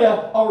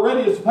Isaiah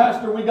already as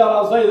pastor, we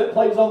got Isaiah that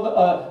plays on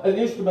an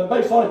instrument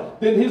based on it.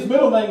 Then his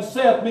middle name,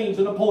 Seth, means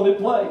an appointed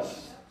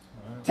place.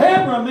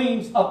 Tamra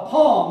means a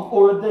palm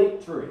or a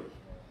date tree.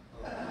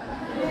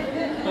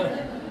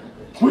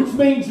 Which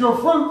means you're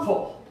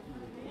fruitful.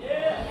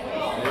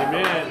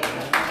 Amen.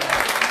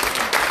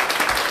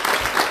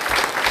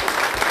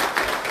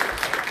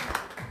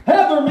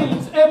 Heather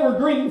means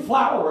evergreen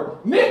flower.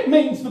 Mick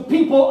means the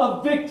people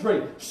of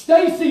victory.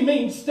 Stacy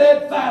means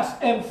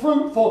steadfast and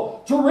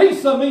fruitful.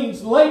 Teresa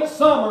means late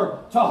summer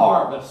to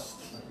harvest.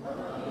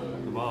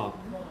 Come on.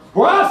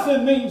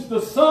 Bryson means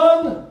the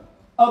son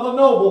of a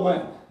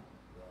nobleman.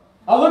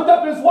 I looked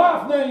up his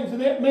wife's names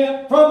and it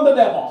meant from the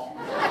devil.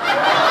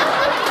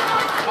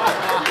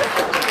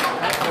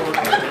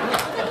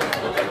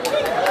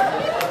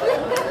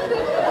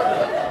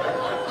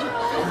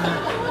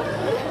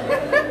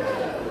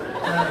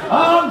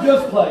 I'm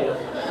just playing.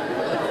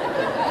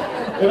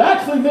 It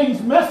actually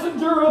means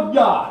messenger of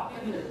God.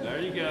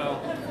 There you go.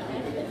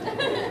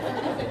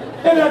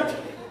 And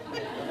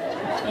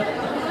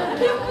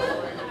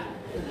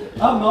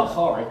I'm not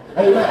sorry.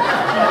 Amen.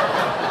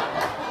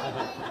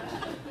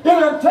 In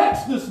our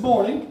text this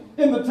morning,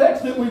 in the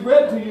text that we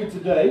read to you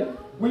today,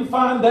 we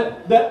find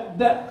that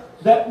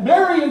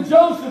Mary and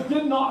Joseph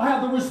did not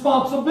have the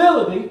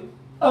responsibility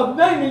of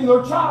naming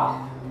their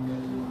child.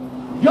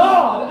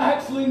 God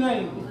actually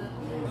named him.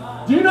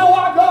 Do you know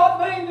why God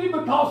named him?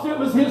 Because it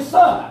was his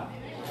son.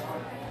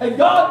 And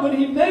God, when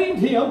he named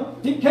him,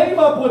 he came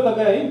up with a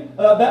name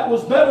that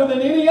was better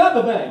than any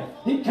other name.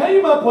 He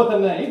came up with a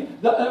name.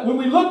 When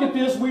we look at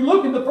this, we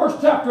look in the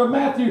first chapter of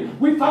Matthew,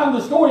 we find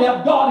the story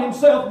how God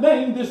himself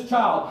named this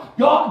child.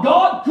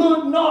 God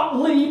could not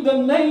leave the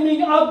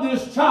naming of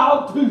this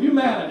child to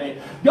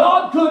humanity.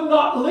 God could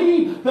not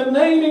leave the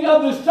naming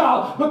of this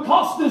child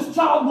because this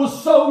child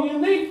was so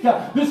unique.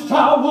 This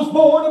child was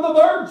born of a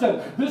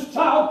virgin. This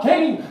child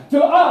came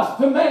to us,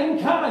 to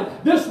mankind.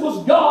 This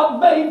was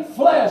God made made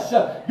flesh.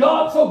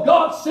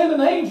 God sent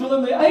an angel,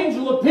 and the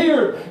angel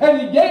appeared,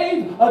 and he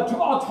gave a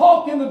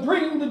talk in the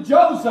dream to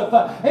Joseph,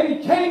 and he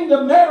came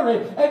to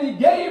Mary, and he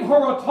gave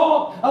her a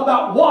talk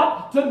about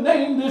what to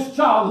name this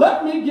child.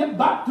 Let me get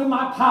back to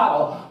my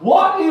title.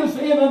 What is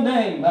in a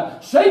name?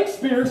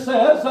 Shakespeare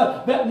says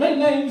that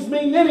names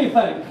mean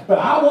anything, but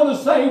I want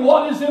to say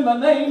what is in the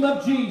name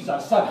of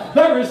Jesus.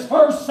 There is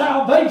first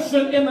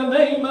salvation in the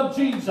name of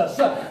Jesus,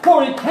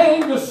 for he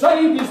came to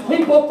save his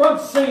people from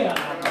sin.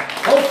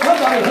 Oh,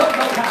 somebody help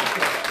the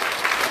pastor.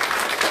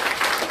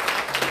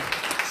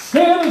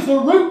 Sin is the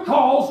root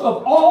cause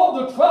of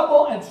all the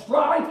trouble and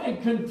strife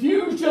and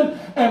confusion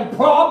and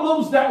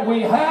problems that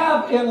we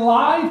have in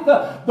life.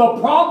 The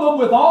problem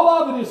with all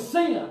of it is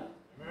sin.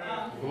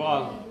 Come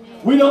on.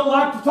 We don't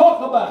like to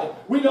talk about it.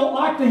 We don't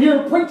like to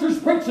hear preachers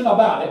preaching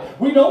about it.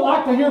 We don't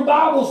like to hear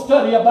Bible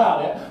study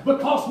about it.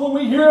 Because when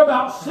we hear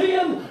about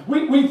sin,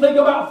 we think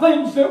about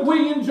things that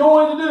we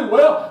enjoy to do.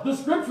 Well, the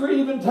Scripture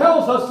even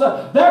tells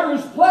us there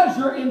is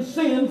pleasure in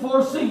sin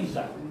for a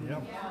season.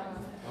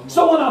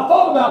 So when I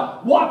thought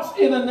about what's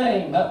in a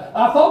name,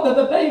 I thought that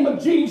the name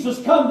of Jesus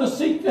come to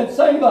seek and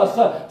save us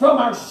from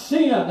our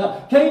sin,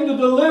 came to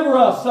deliver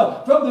us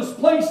from this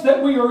place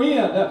that we are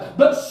in.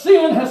 But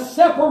sin has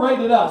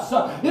separated us.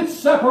 It's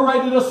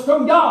separated us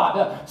from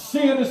God.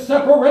 Sin has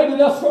separated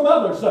us from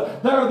others.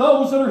 There are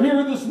those that are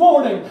here this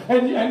morning,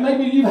 and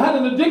maybe you've had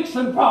an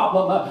addiction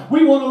problem.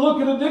 We want to look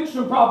at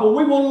addiction problem.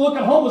 We want to look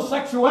at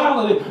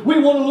homosexuality. We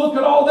want to look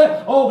at all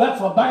that. Oh,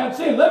 that's a bad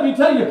sin. Let me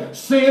tell you,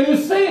 sin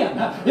is sin.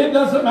 It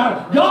doesn't matter.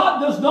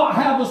 God does not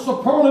have a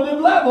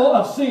superlative level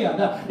of sin.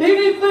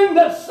 Anything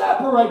that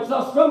separates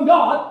us from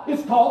God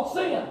is called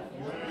sin.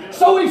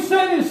 So he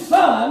sent his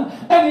son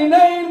and he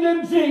named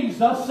him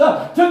Jesus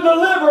to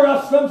deliver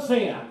us from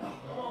sin.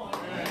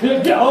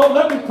 Oh,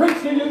 let me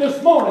preach to you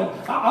this morning.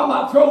 I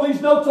might throw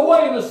these notes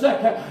away in a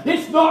second.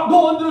 It's not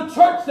going to a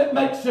church that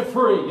makes you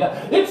free.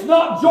 It's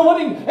not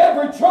joining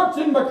every church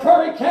in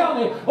McCurry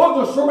County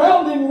or the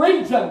surrounding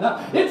region.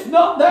 It's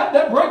not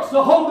that breaks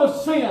the hold of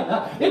sin.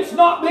 It's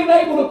not being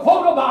able to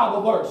quote a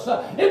Bible verse.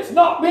 It's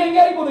not being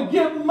able to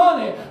give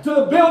money to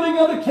the building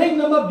of the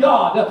kingdom of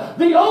God.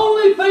 The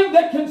only thing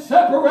that can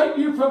separate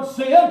you from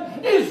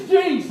sin is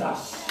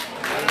Jesus.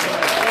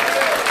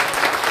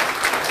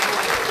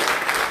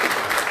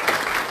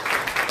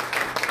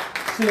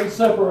 Sin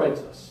separates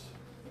us.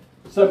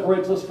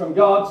 Separates us from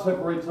God,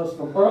 separates us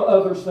from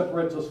others,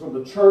 separates us from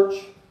the church.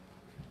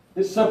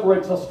 It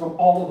separates us from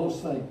all of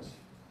those things.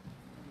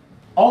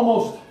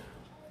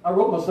 I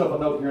wrote myself a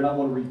note here and I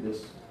want to read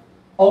this.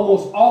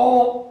 Almost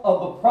all of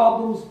the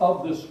problems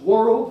of this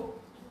world,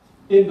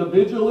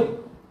 individually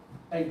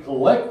and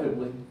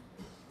collectively,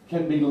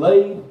 can be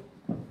laid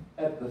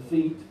at the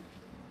feet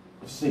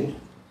of sin.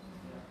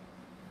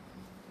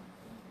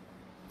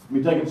 Let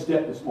me take a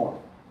step this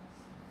morning.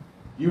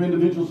 You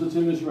individuals that's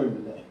in this room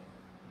today,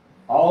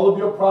 all of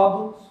your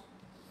problems,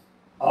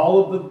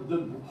 all of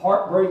the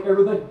heartbreak,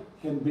 everything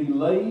can be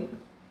laid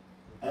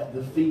at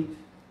the feet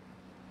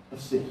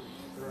of sin.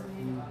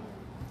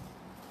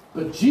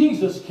 But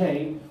Jesus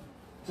came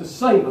to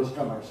save us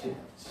from our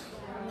sins.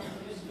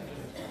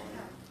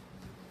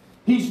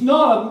 He's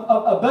not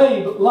a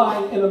babe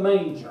lying in a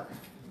manger.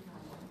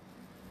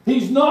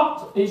 He's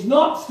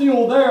not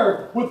still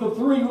there with the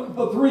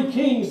three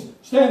kings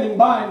standing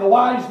by and the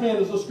wise men,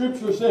 as the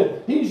Scripture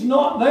said. He's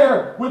not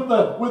there with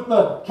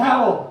the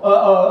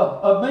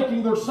cattle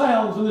making their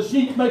sounds and the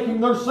sheep making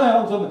their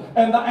sounds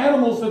and the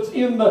animals that's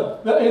in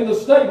the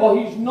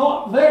stable. He's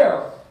not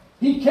there.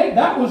 He came.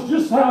 That was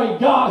just how he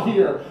got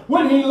here.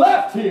 When he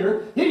left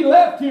here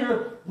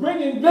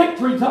bringing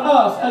victory to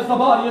us as the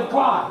body of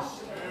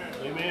Christ.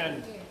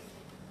 Amen.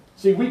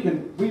 See,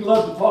 we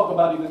love to talk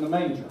about him in the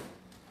manger.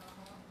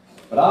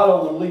 But I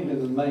don't want to leave it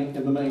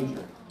in the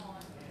manger.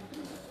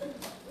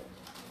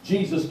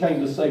 Jesus came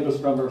to save us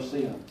from our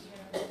sins.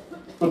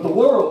 But the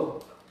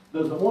world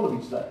doesn't want to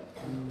be saved.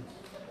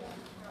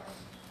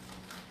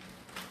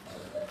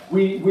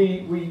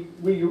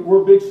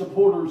 We're big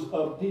supporters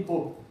of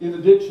people in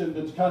addiction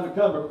that's kind of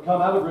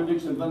come out of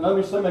addiction. But let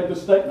me make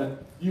this statement.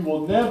 You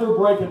will never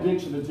break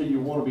addiction until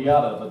you want to be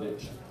out of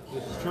addiction.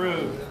 This is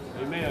true.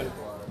 Amen.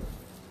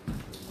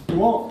 You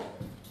won't.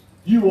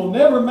 You will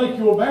never make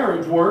your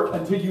marriage work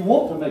until you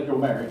want to make your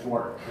marriage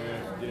work.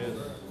 Yes.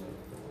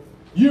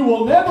 You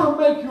will never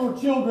make your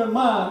children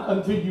mine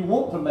until you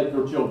want to make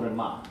your children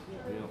mine.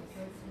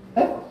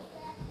 Ever.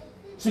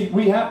 See,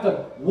 we have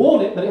to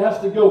want it, but it has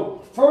to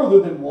go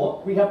further than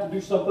want. We have to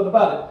do something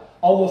about it.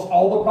 Almost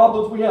all the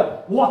problems we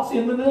have. What's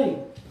in the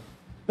name?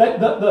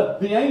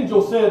 The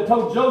angel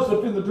told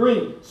Joseph in the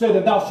dream, said,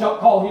 and thou shalt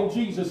call him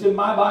Jesus. In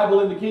my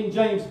Bible, in the King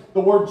James, the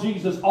word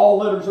Jesus, all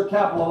letters are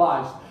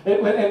capitalized.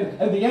 And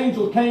the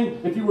angel came,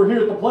 if you were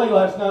here at the play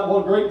last night, what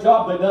a great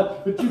job they done,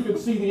 but you could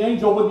see the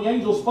angel. When the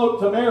angel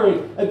spoke to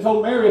Mary and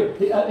told Mary,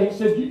 he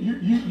said,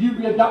 you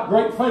have got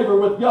great favor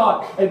with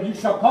God, and you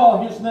shall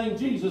call his name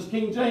Jesus.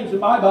 King James, in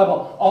my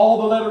Bible,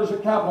 all the letters are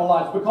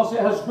capitalized because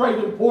it has great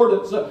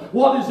importance.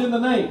 What is in the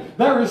name?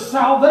 There is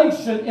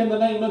salvation in the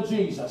name of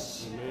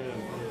Jesus.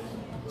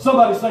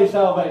 Somebody say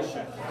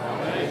salvation.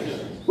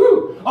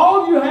 Woo.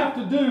 All you have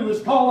to do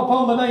is call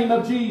upon the name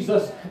of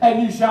Jesus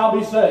and you shall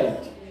be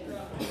saved.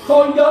 That's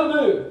all you got to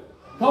do.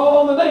 Call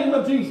on the name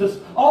of Jesus.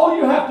 All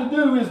you have to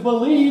do is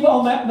believe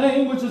on that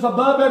name which is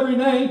above every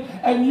name,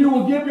 and you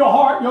will give your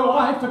heart, your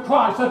life to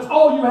Christ. That's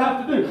all you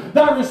have to do.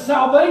 There is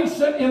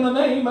salvation in the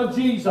name of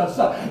Jesus.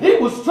 It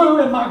was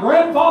true in my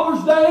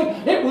grandfather's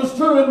day. It was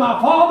true in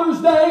my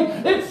father's day.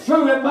 It's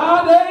true in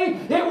my day.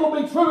 It will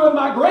be true in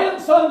my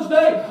grandson's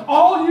day.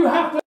 All you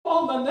have to do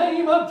on the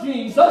name of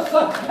Jesus,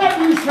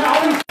 and you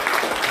shall be.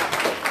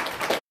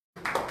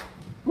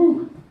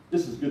 Whew,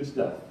 this is good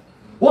stuff.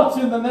 What's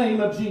in the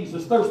name of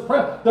Jesus? There's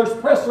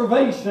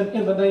preservation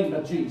in the name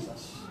of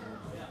Jesus.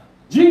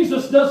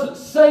 Jesus doesn't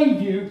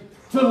save you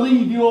to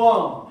leave you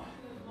alone.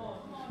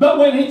 But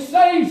when He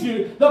saves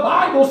you, the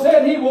Bible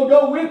said He will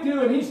go with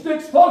you and He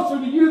sticks closer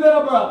to you than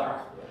a brother.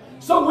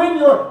 So when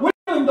you're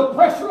feeling the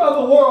pressure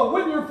of the world,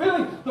 when you're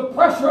feeling the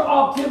pressure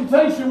of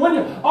temptation,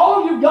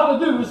 all you've got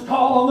to do is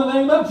call on the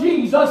name of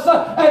Jesus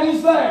and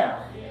He's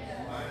there.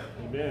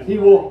 Amen. He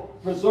will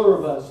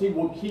preserve us. He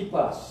will keep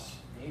us.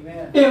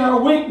 Amen. In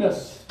our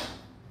weakness,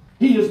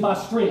 He is my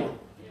strength.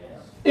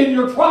 In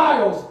your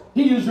trials,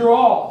 He is your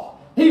all.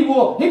 He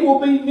will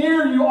be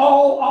near you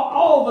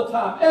all the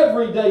time,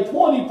 every day,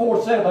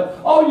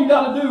 24/7. All you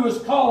got to do is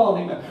call on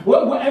Him.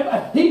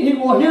 He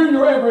will hear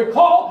your every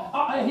call.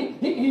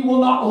 He will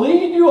not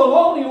leave you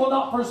alone. He will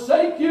not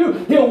forsake you.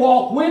 He'll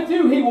walk with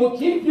you. He will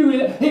keep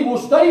you. He will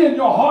stay in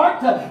your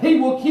heart. He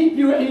will keep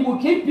you. He will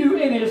keep you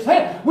in His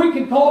hand. We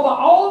can call about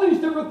all these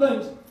different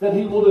things that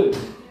He will do.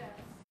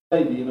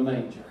 Baby in a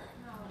manger.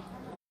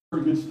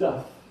 Pretty good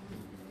stuff.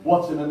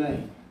 What's in a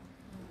name?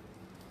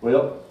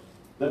 Well,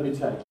 let me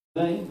tell you.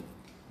 Name.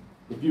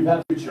 If you've had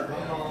a future,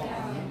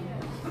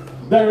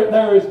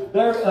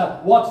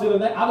 what's in a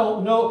name? I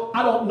don't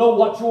know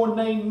what your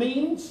name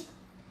means.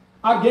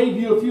 I gave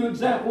you a few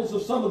examples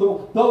of some of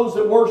those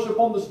that worship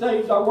on the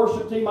stage. Our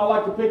worship team, I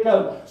like to pick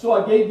out. So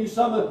I gave you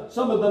some of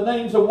the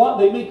names of what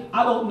they mean.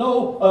 I don't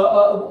know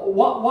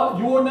what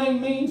your name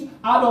means.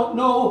 I don't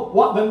know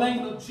what the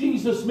name of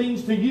Jesus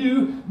means to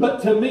you.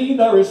 But to me,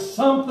 there is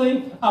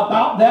something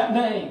about that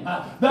name.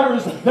 There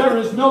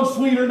is no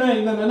sweeter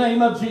name than the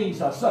name of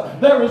Jesus.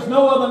 There is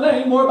no other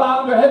name whereby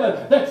under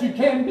heaven that you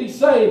can be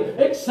saved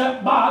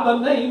except by the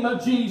name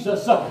of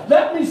Jesus.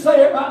 Let me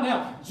say it right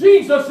now.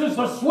 Jesus is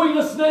the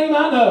sweetest name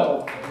I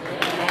know.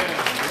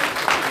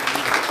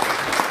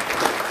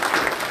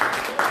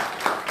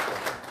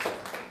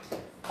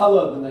 I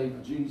love the name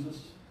of Jesus.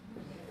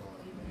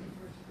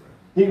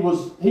 He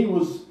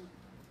was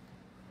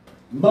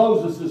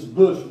Moses'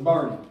 bush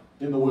burning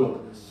in the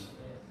wilderness.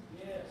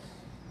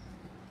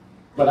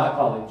 But I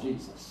call Him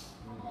Jesus.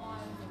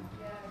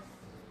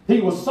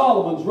 He was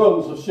Solomon's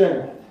rose of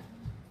Sharon.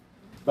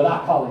 But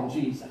I call Him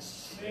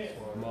Jesus.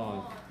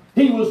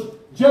 He was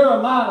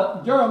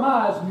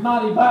Jeremiah's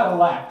mighty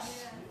battle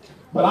axe.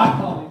 But I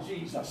call Him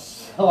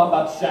Jesus. Oh, I'm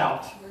about to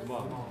shout.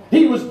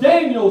 He was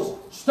Daniel's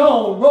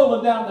stone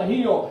rolling down the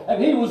hill.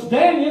 And he was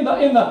Daniel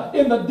in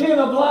the den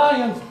of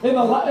lions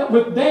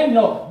with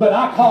Daniel. But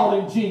I call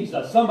Him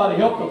Jesus. Somebody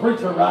help the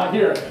preacher right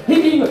here.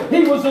 He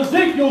was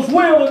Ezekiel's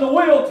wheel in the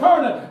wheel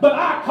turning. But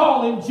I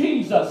call Him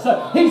Jesus.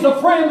 He's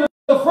a friend of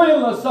the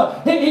friendless.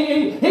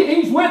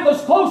 He's with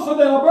us closer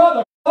than a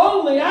brother.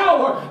 Only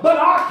hour. But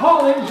I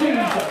call Him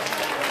Jesus.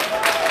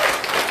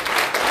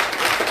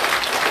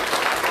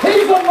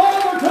 He's a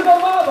mother to the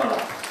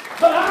motherless,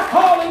 but I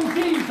call Him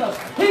Jesus.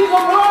 He's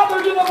a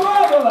brother to the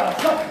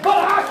brotherless, but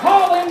I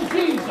call Him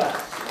Jesus.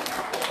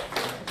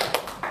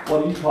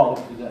 What do you call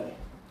Him today?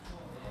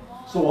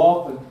 So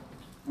often,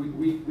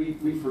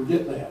 we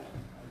forget that.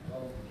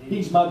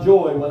 He's my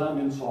joy when I'm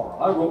in sorrow.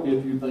 I wrote me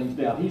a few things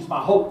down. He's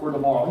my hope for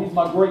tomorrow. He's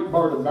my great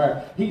burden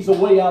bearer. He's a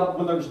way out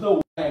when there's no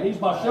way.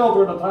 He's my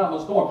shelter in the time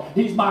of storm.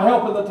 He's my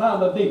help in the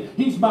time of need.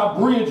 He's my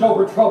bridge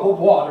over troubled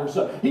waters.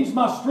 He's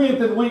my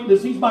strength in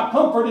weakness. He's my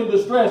comfort in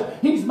distress.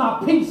 He's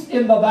my peace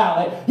in the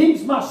valley.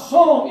 He's my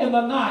song in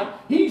the night.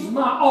 He's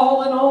my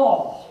all in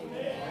all.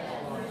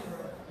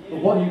 But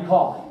what do you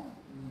call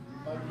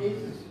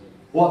Him?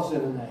 What's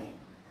in a name?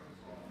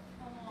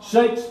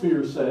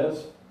 Shakespeare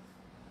says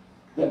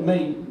that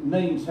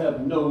names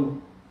have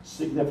no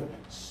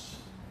significance.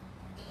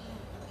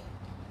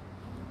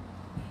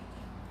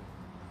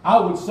 I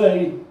would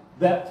say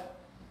that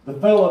the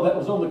fellow that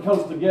was on the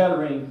coast of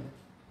Gadarene,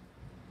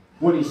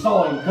 when he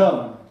saw him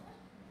coming,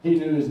 he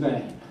knew his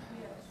name.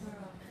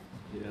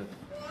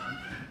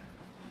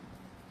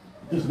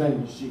 His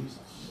name is Jesus.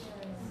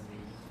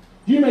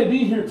 You may be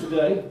here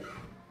today.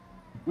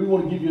 We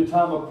want to give you a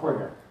time of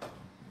prayer.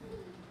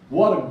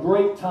 What a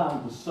great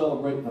time to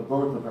celebrate the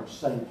birth of our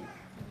Savior.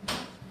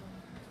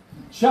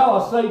 Shall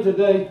I say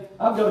today,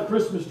 I've got a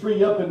Christmas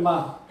tree up in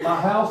my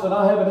house, and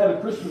I haven't had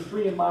a Christmas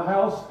tree in my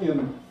house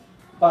in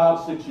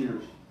 5-6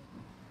 years.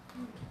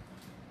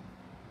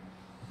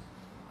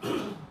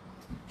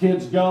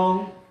 Kids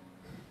gone.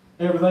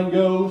 Everything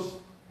goes.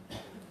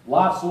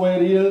 Life's the way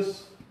it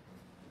is.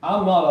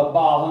 I'm not a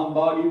bah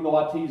humbug, even though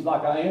I tease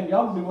like I am.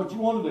 Y'all can do what you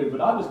want to do, but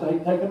I just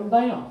hate taking them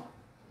down.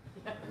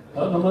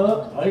 Putting them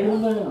up,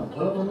 taking them down,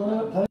 putting them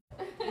up, taking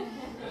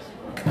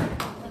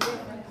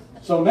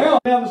So now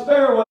I'm down the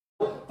stairway,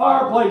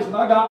 fireplace, and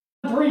I got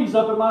trees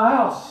up in my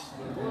house.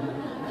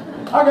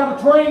 I got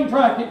a train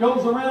track that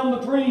goes around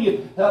the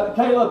tree.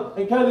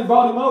 Caleb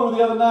brought him over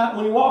the other night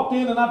when he walked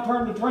in, and I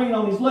turned the train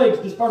on his legs,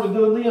 just started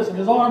doing this, and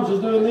his arms was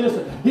doing this.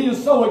 And he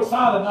was so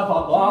excited, and I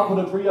thought, well, I'll put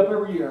a tree up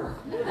every year.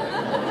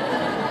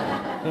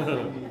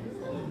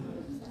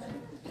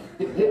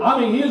 I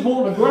mean, he was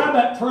wanting to grab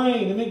that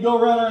train and then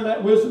go around there and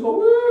that whistle, go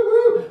woo,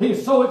 woo. He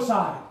was so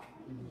excited.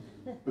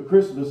 But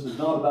Christmas is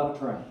not about a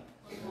train.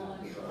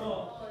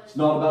 It's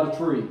not about a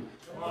tree.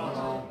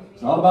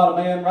 It's not about a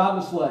man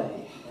riding a sleigh.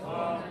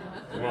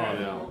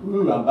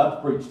 Ooh, I'm about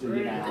to preach to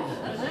you now.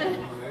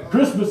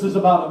 Christmas is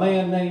about a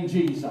man named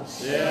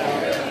Jesus.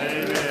 Yeah.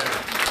 Amen.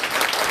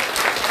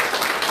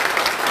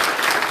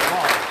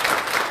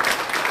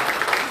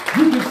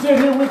 You can sit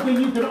here with me,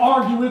 you can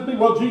argue with me,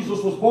 well,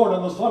 Jesus was born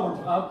in the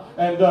summertime,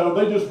 and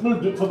they just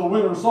moved it to the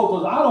winter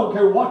solstice. I don't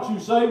care what you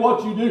say,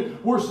 what you do.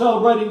 We're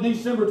celebrating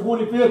December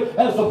 25th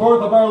as the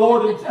birth of our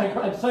Lord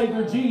and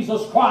Savior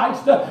Jesus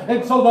Christ.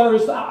 And so there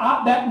is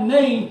that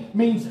name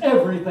means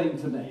everything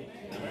to me.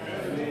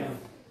 Amen.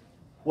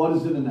 What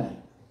is in a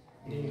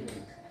name?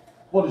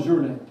 What is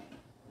your name?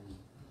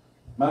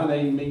 My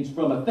name means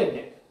from a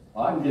thicket.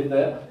 Well, I can get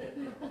that.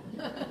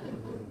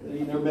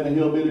 You've never been a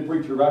hillbilly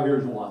preacher. Right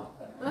here's one.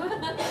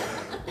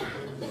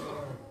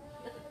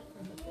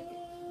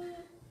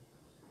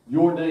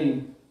 Your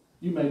name,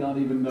 you may not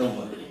even know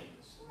what it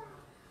is.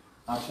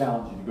 I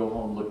challenge you to go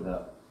home and look it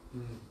up.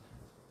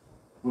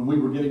 When we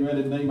were getting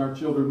ready to name our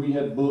children, we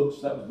had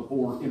books. That was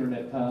before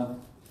internet time.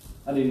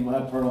 I didn't even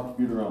have to turn our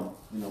computer on,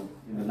 in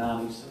the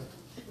 90s.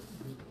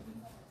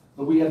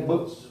 But we had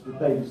books with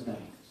babies'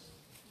 names.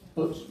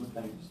 Books with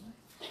babies' names.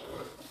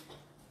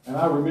 And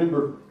I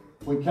remember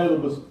when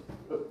Pam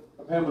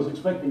was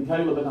expecting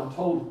Caleb, and I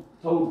told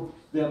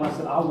them, I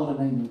said, I want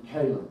to name him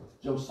Caleb,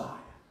 Josiah.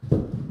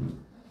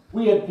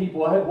 We had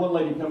people, I had one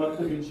lady come up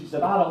to me and she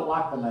said, I don't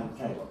like the name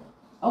Caleb.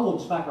 I want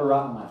to smack her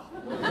right in the mouth.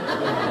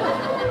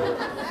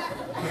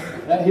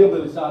 That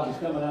hillbilly side was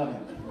coming out of me.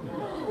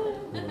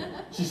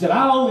 She said,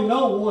 I only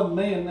know one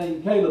man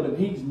named Caleb, and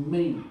he's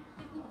me.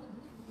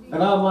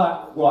 And I'm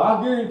like, well,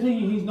 I guarantee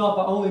you he's not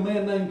the only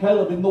man named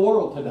Caleb in the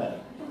world today.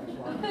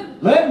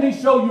 Let me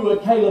show you a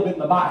Caleb in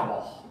the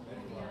Bible.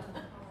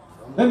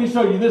 Let me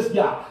show you this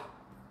guy.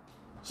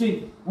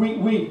 See, we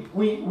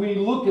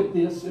look at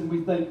this and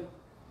we think,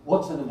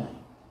 what's in a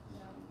name?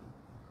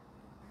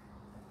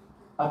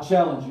 I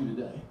challenge you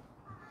today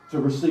to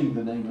receive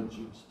the name of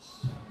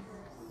Jesus.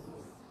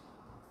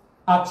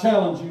 I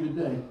challenge you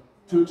today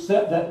to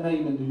accept that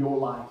name into your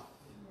life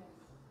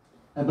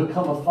and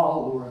become a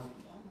follower of Him.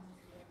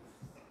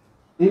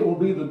 It will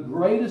be the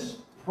greatest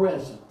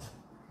present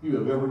you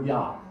have ever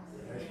gotten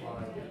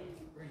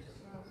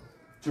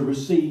to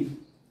receive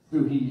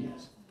who He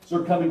is. So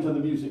we're coming to the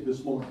music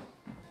this morning.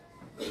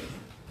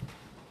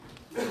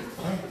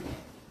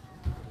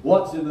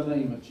 What's in the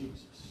name of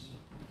Jesus?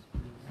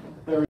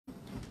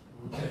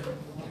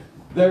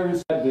 There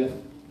is Advent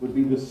would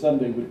be this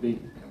Sunday would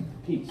be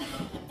peace.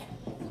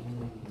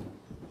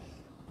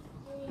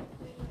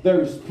 There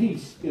is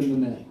peace in the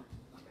name.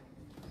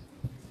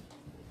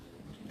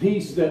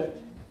 Peace that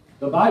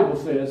the Bible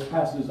says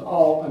passes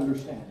all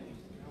understanding.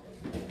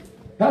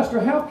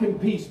 Pastor, how can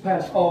peace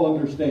pass all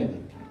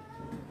understanding?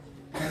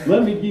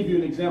 Let me give you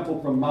an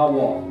example from my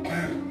walk.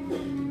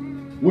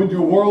 When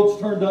your world's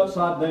turned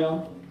upside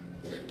down,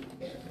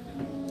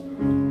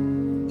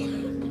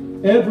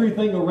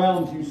 everything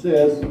around you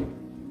says,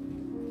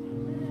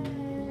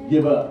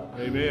 give up.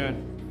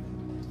 Amen.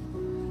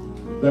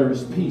 There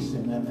is peace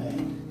in that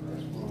name.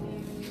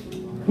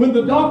 When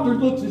the doctor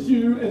looks at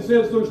you and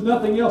says, there's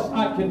nothing else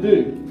I can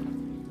do,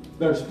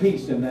 there's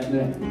peace in that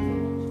name.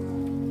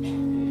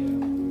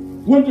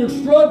 When you're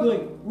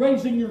struggling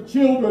raising your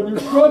children, you're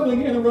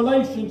struggling in a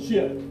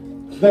relationship,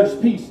 there's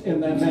peace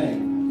in that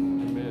name.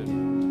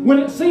 Amen. When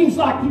it seems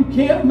like you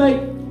can't make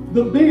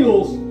the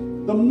bills,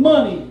 the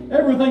money,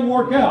 everything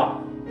work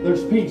out,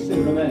 there's peace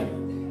in the name.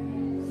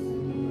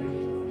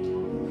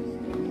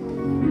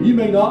 You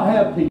may not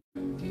have peace.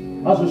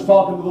 I was just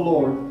talking to the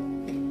Lord.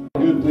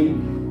 Good week.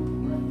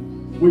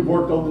 We've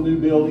worked on the new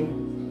building.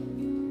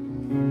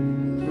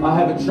 I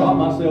haven't shot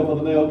myself with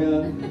a nail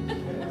gun.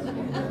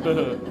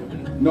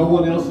 No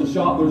one else has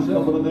shot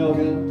themselves with a nail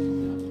gun.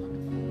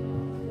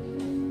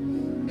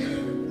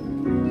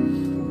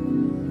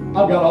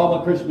 I've got all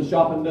my Christmas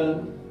shopping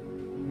done.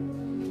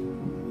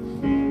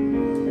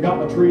 I got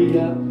my tree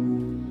up.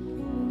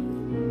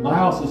 My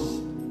house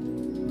is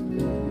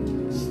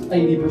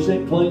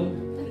 80% clean.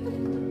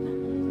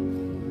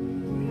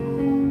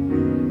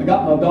 I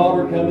got my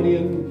daughter coming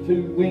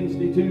in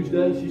Wednesday,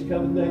 Tuesday. She's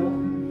coming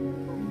down.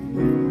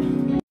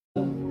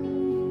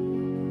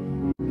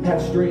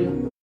 Have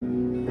strength.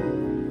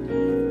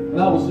 And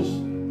I was just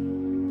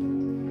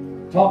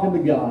talking to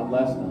God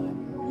last night.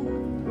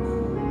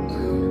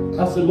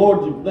 I said,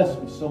 Lord, you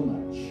blessed me so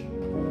much.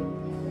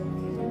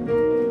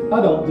 I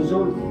don't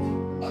deserve it.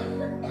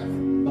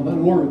 I'm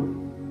unworthy.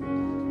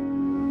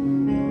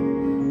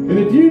 And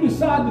if you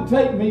decide to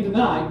take me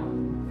tonight,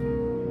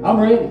 I'm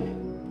ready.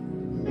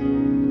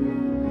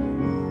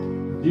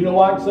 Do you know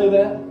why I can say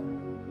that?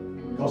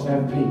 Because I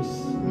have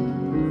peace.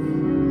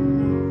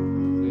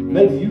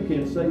 Maybe you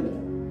can't say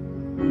that.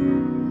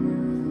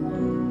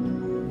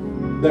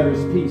 There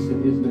is peace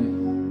in His name.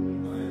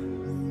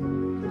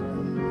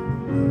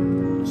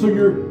 So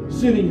you're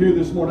sitting here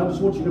this morning. I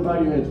just want you to bow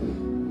your heads with me.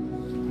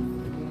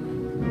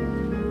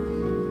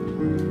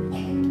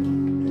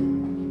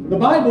 The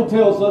Bible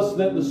tells us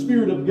that the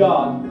Spirit of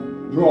God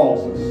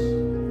draws us.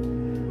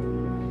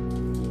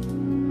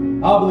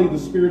 I believe the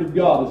Spirit of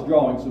God is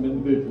drawing some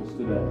individuals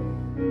today.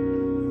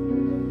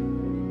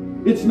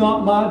 It's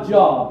not my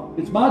job.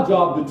 It's my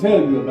job to tell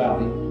you about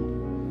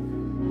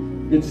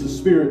Him. It's the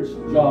Spirit's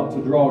job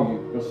to draw you,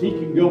 because He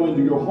can go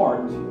into your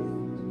heart.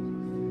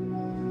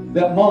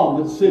 That mom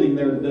that's sitting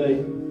there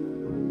today,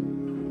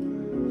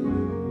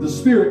 the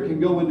Spirit can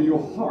go into your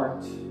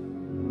heart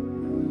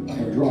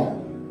and draw you.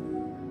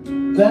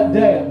 That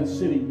dad that's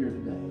sitting here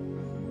today,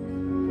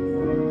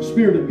 the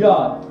Spirit of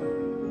God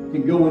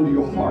can go into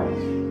your heart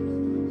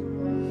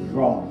and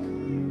draw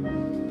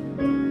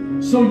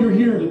you. So you're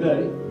here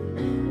today,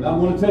 and I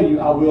want to tell you,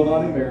 I will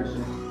not embarrass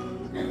you.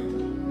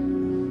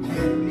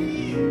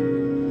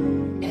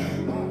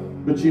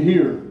 But you're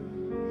here.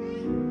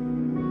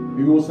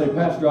 You will say,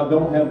 Pastor, I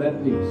don't have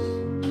that peace.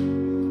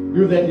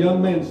 You're that young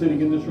man sitting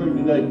in this room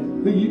today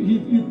who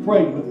you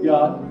prayed with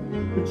God,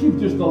 but you've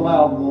just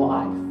allowed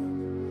life.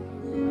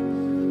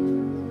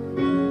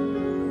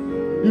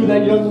 You're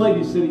that young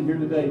lady sitting here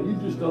today. You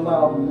just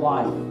allowed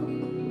life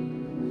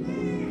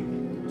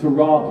to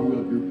rob you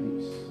of your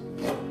peace.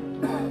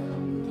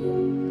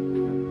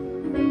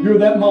 You're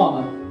that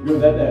mama. You're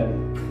that daddy.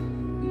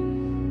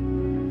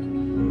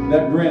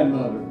 That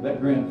grandmother. That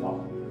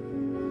grandfather.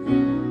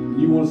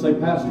 You want to say,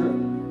 Pastor,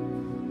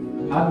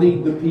 I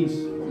need the peace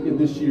in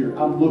this year.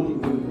 I'm looking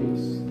for the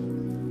peace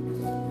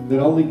that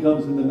only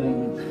comes in the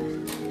name of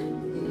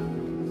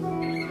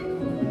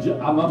Jesus.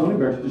 I'm not going to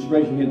embarrass you. Just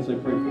raise your hand and say,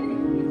 pray for me.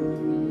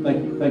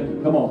 Thank you. Thank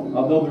you. Come on. I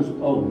know there's,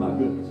 oh my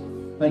goodness.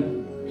 Thank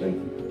you. Thank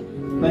you.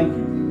 Thank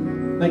you.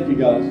 Thank you,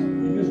 guys.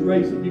 You just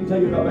raise it. You can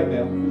take it right back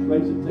down. Just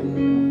raise it. Take it back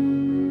down.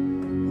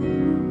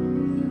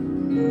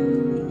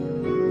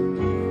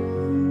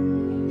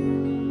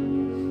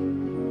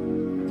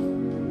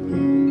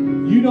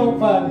 You don't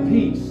find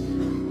peace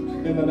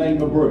in the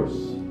name of Bruce.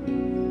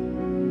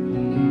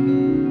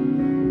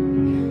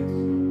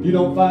 You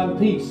don't find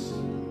peace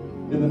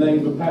in the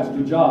name of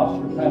Pastor Josh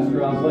or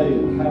Pastor Isaiah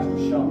or Pastor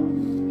Sean.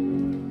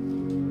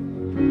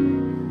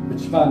 But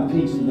you find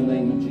peace in the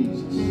name of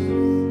Jesus.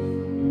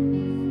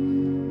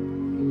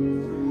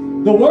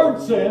 The Word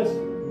says,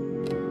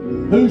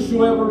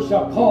 whosoever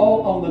shall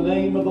call on the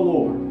name of the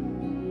Lord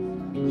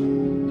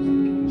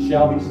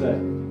shall be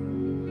saved.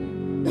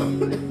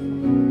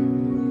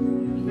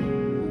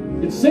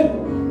 It's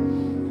simple.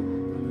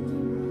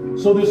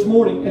 So this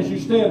morning, as you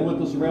stand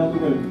with us around the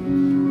room,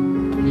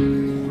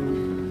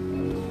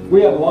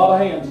 we have a lot of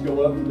hands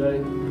go up today.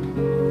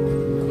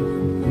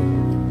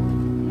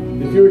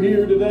 If you're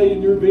here today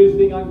and you're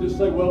visiting, I can just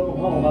say, welcome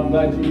home. I'm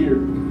glad you're here.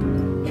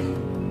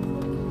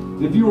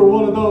 If you were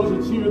one of those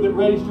that's here that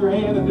raised your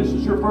hand and this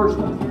is your first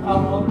time,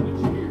 I'm honored that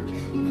you're here.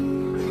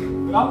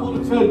 But I want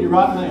to tell you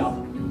right now,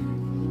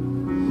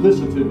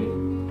 listen to me.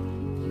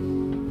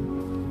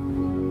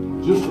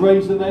 Just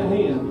raising that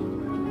hand,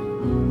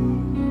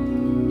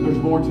 there's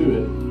more to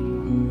it.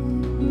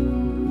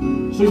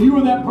 So you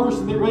were that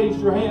person that raised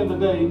your hand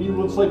today and you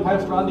would say,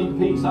 Pastor, I need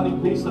peace. I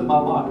need peace in my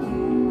life.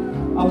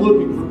 I'm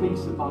looking for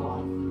peace in my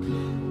life.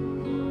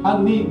 I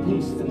need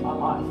peace in my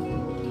life.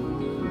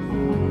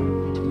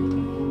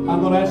 I'm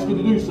going to ask you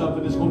to do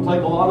something. It's going to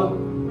take a lot of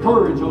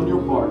courage on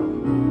your part.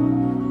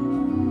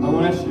 I'm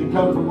going to ask you to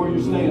come from where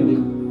you're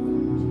standing.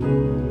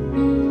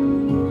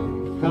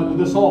 Come to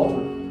this altar.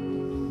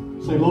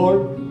 Say,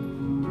 Lord,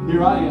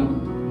 here I am.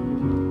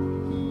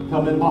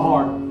 Come into my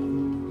heart.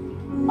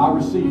 I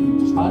receive you.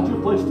 Just find your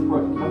place to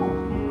pray. Come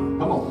on.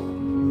 Come on.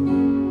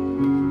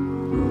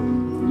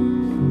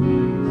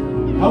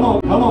 Come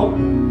on. Come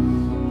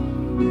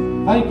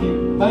on. Thank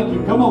you. Thank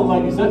you. Come on,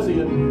 ladies. That's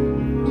it.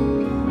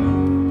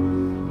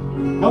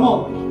 Come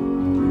on.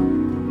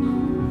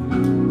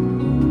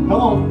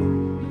 Come on.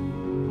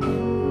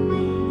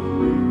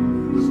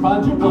 Just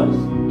find your place.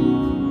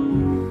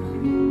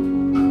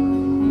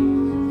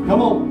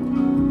 Come on.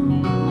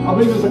 I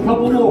believe there's a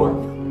couple more.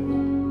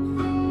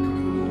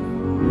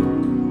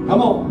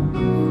 Come on.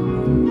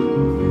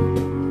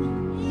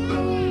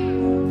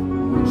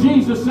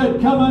 Jesus said,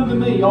 come unto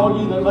me, all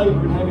ye that labor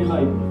and heavy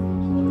laden.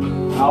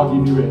 I'll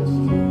give you rest.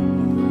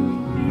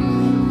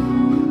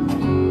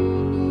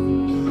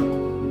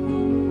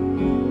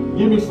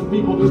 Give me some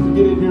people just to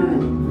get in here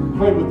and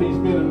pray with these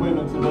men and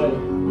women today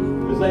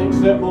as they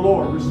accept the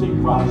Lord, receive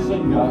Christ.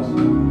 Sing, guys.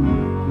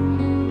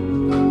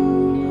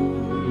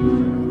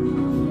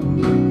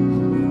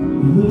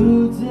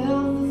 Who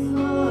tells the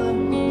sun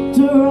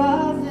to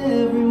rise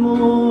every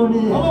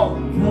morning,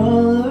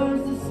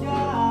 colors the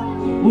sky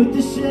with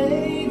the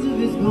shades of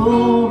His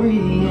glory,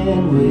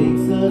 and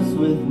wakes us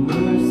with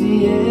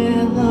mercy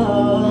and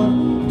love.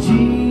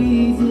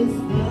 Jesus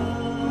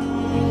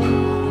does.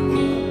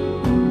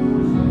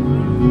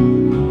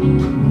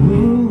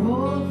 Who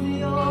holds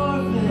the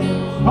orphan,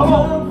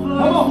 comforts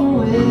the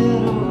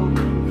widow,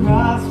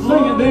 cries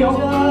for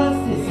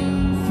justice,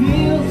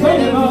 feels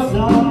every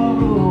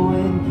sorrow,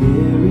 and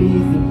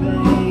carries the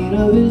pain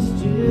of his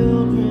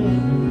children.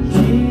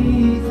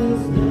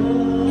 Jesus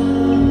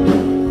does.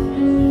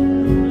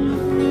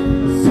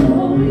 So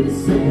we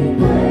sing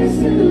praise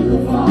to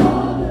the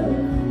Father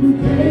who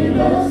gave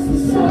us the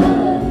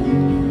Son.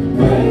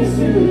 Praise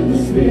to the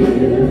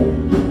Spirit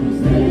who's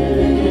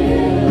living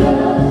in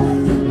us.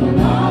 When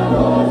I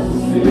was a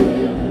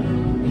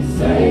sinner, He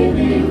saved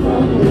me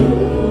from who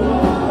I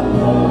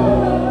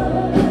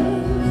was.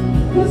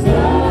 'Cause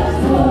that's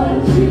what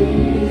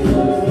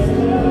Jesus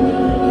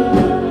does.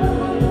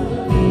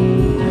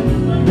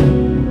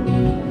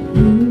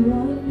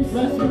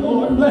 Bless him,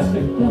 Lord. Bless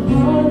him.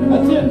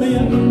 That's it,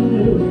 man.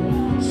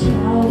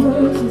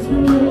 Showers His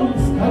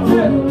grace. That's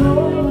it.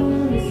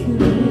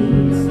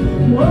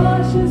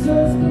 Washes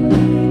us clean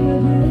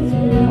in His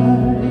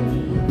blood.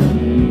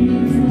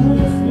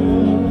 Jesus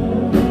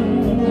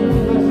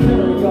Bless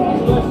him, God.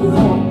 Bless him,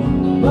 Lord.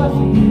 Bless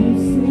him. He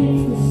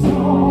sings the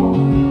song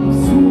of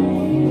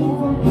sweet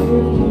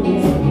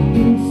forgiveness.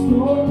 He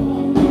restored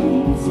my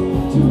peace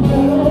to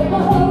let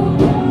out.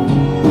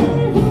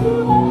 Who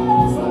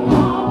has the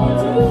power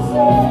to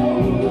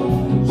save?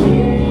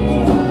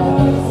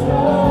 Jesus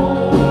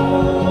does.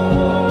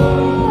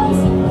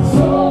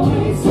 So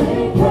we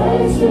sing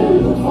praise to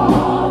the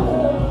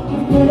Father who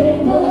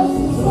gave us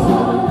the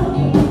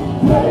Son.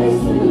 Praise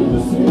to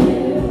the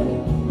Spirit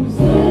who's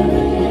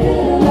living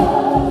in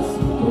us.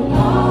 When I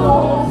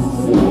was a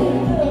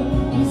sinner,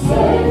 He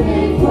saved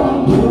me from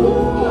who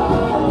I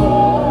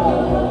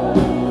was.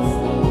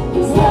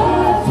 'Cause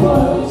that's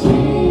what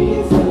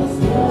Jesus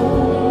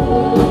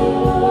does.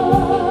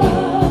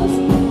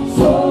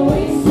 So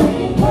we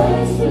sing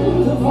praise to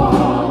the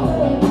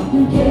Father who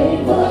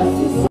gave us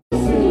His Son.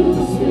 To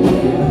the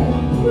Spirit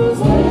who's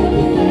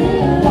living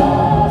in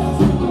us.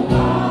 When I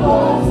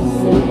was a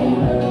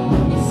sinner,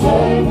 He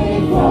saved me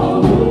from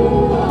who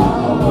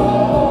I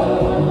was.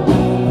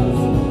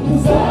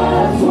 'Cause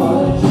that's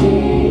what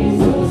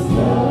Jesus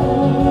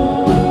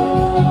does.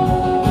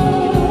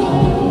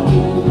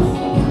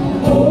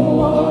 Oh,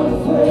 what a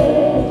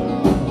friend.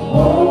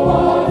 Oh,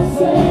 what a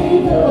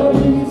Savior.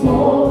 He's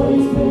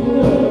always been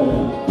good.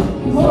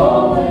 He's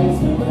always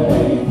been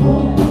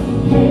faithful.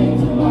 Came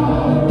to my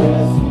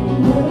rescue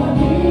when I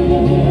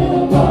needed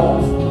Him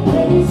most.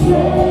 And He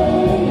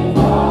saved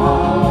my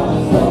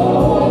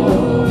soul.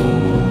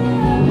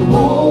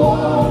 Oh,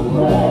 what a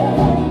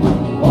friend.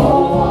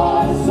 Oh,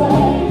 what a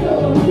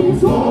Savior.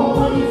 He's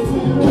always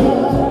been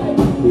good.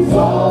 He's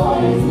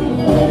always been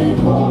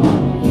faithful.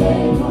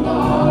 Came to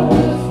my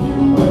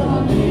rescue when I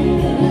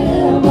needed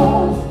Him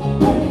most.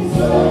 And He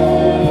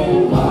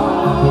saved my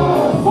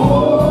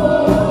soul.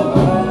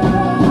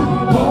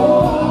 Oh,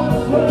 what a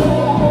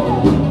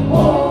friend.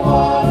 Oh,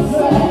 what a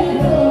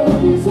Savior.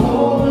 He's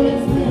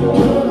always been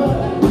good.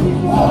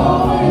 He's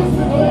always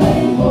been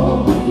faithful.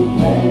 He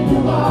came to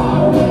my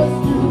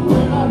rescue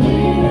when I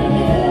needed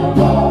Him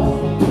most.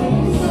 And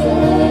He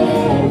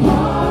saved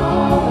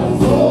my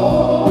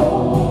soul.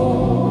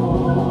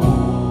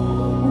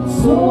 And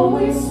so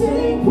we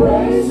sing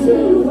praise to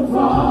the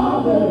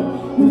Father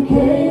who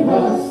gave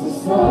us the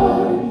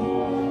Son.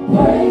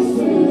 Praise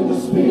to the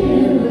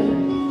Spirit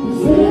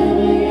who's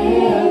living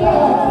in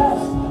us.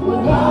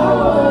 When I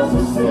was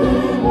a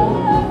sinner,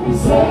 He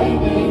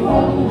saved me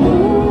from who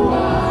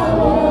I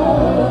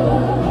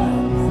was.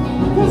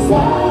 'Cause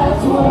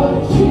that's what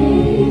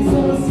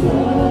Jesus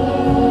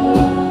does.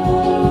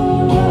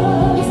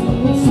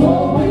 And so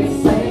we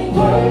sing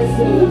praise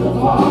to the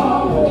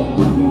Father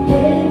who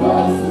gave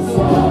us the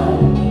Son.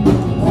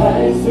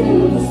 Praise to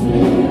the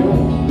Spirit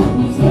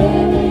who's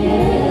living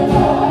in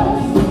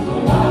us.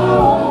 When I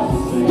was a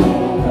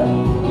sinner,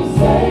 He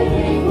saved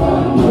me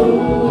from who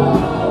I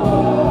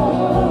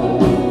was.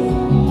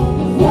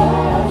 'Cause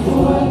that's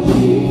what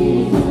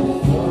Jesus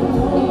does.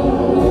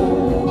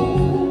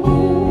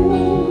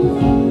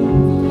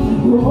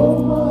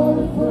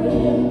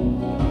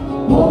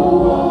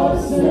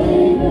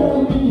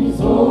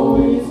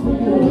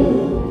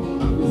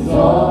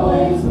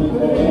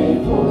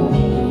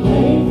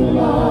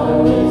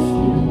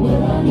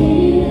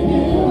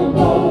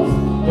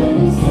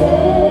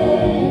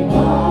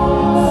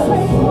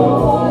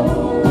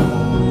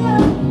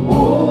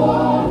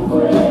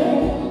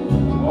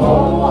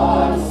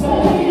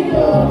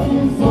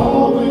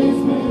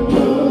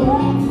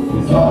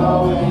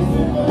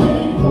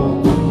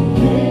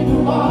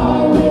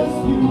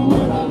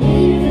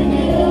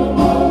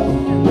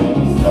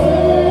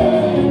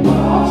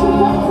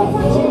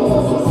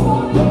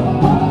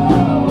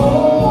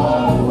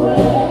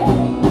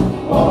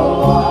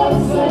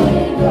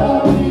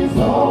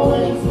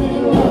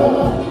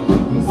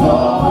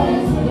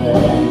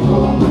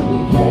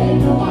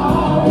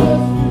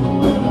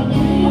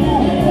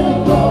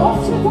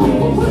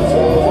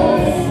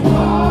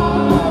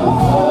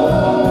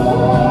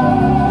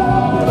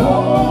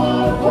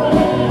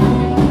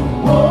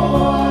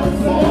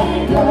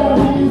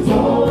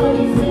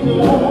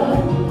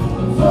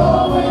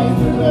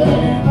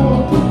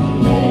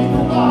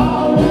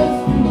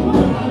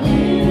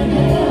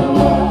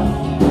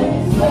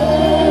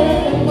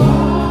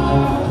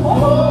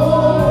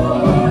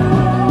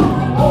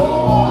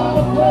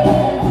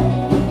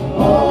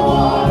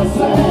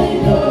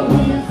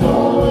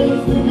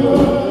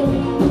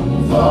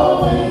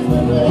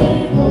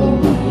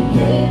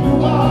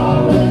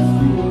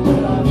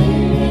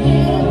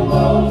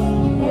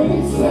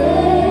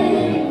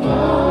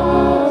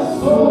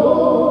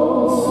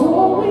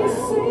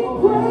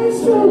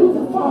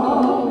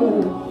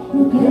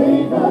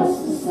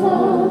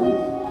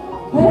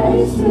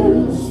 Praise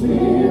to the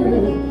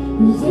Spirit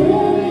who's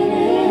living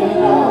in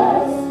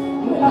us.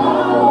 When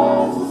I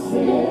was a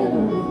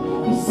sinner,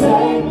 He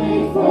saved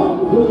me from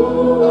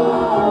who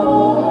I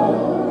was.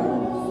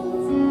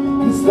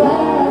 'Cause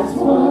that's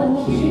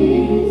what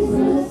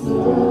Jesus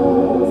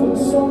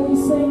does. So we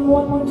sing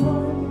one more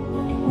time.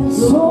 And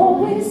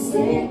so we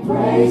sing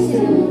praise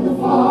to the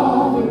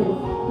Father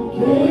who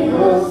gave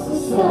us the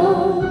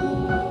Son.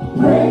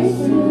 Praise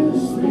to the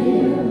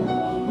Spirit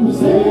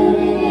who's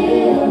living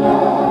in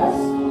us.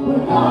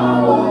 When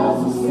I was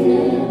a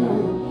sinner,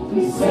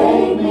 He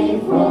saved me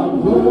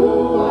from who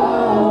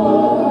I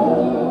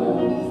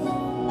was.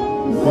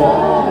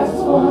 That's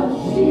what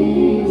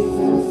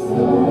Jesus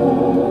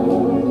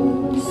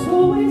does. So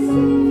we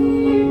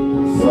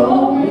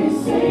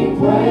sing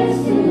praise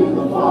to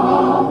the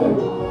Father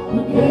who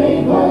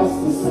gave us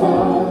the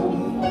Son.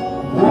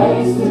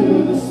 Praise to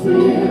the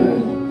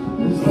Spirit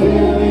who's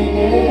living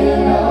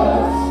in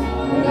us.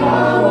 When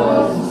I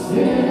was a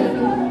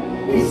sinner,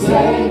 He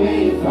saved me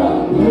from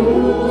who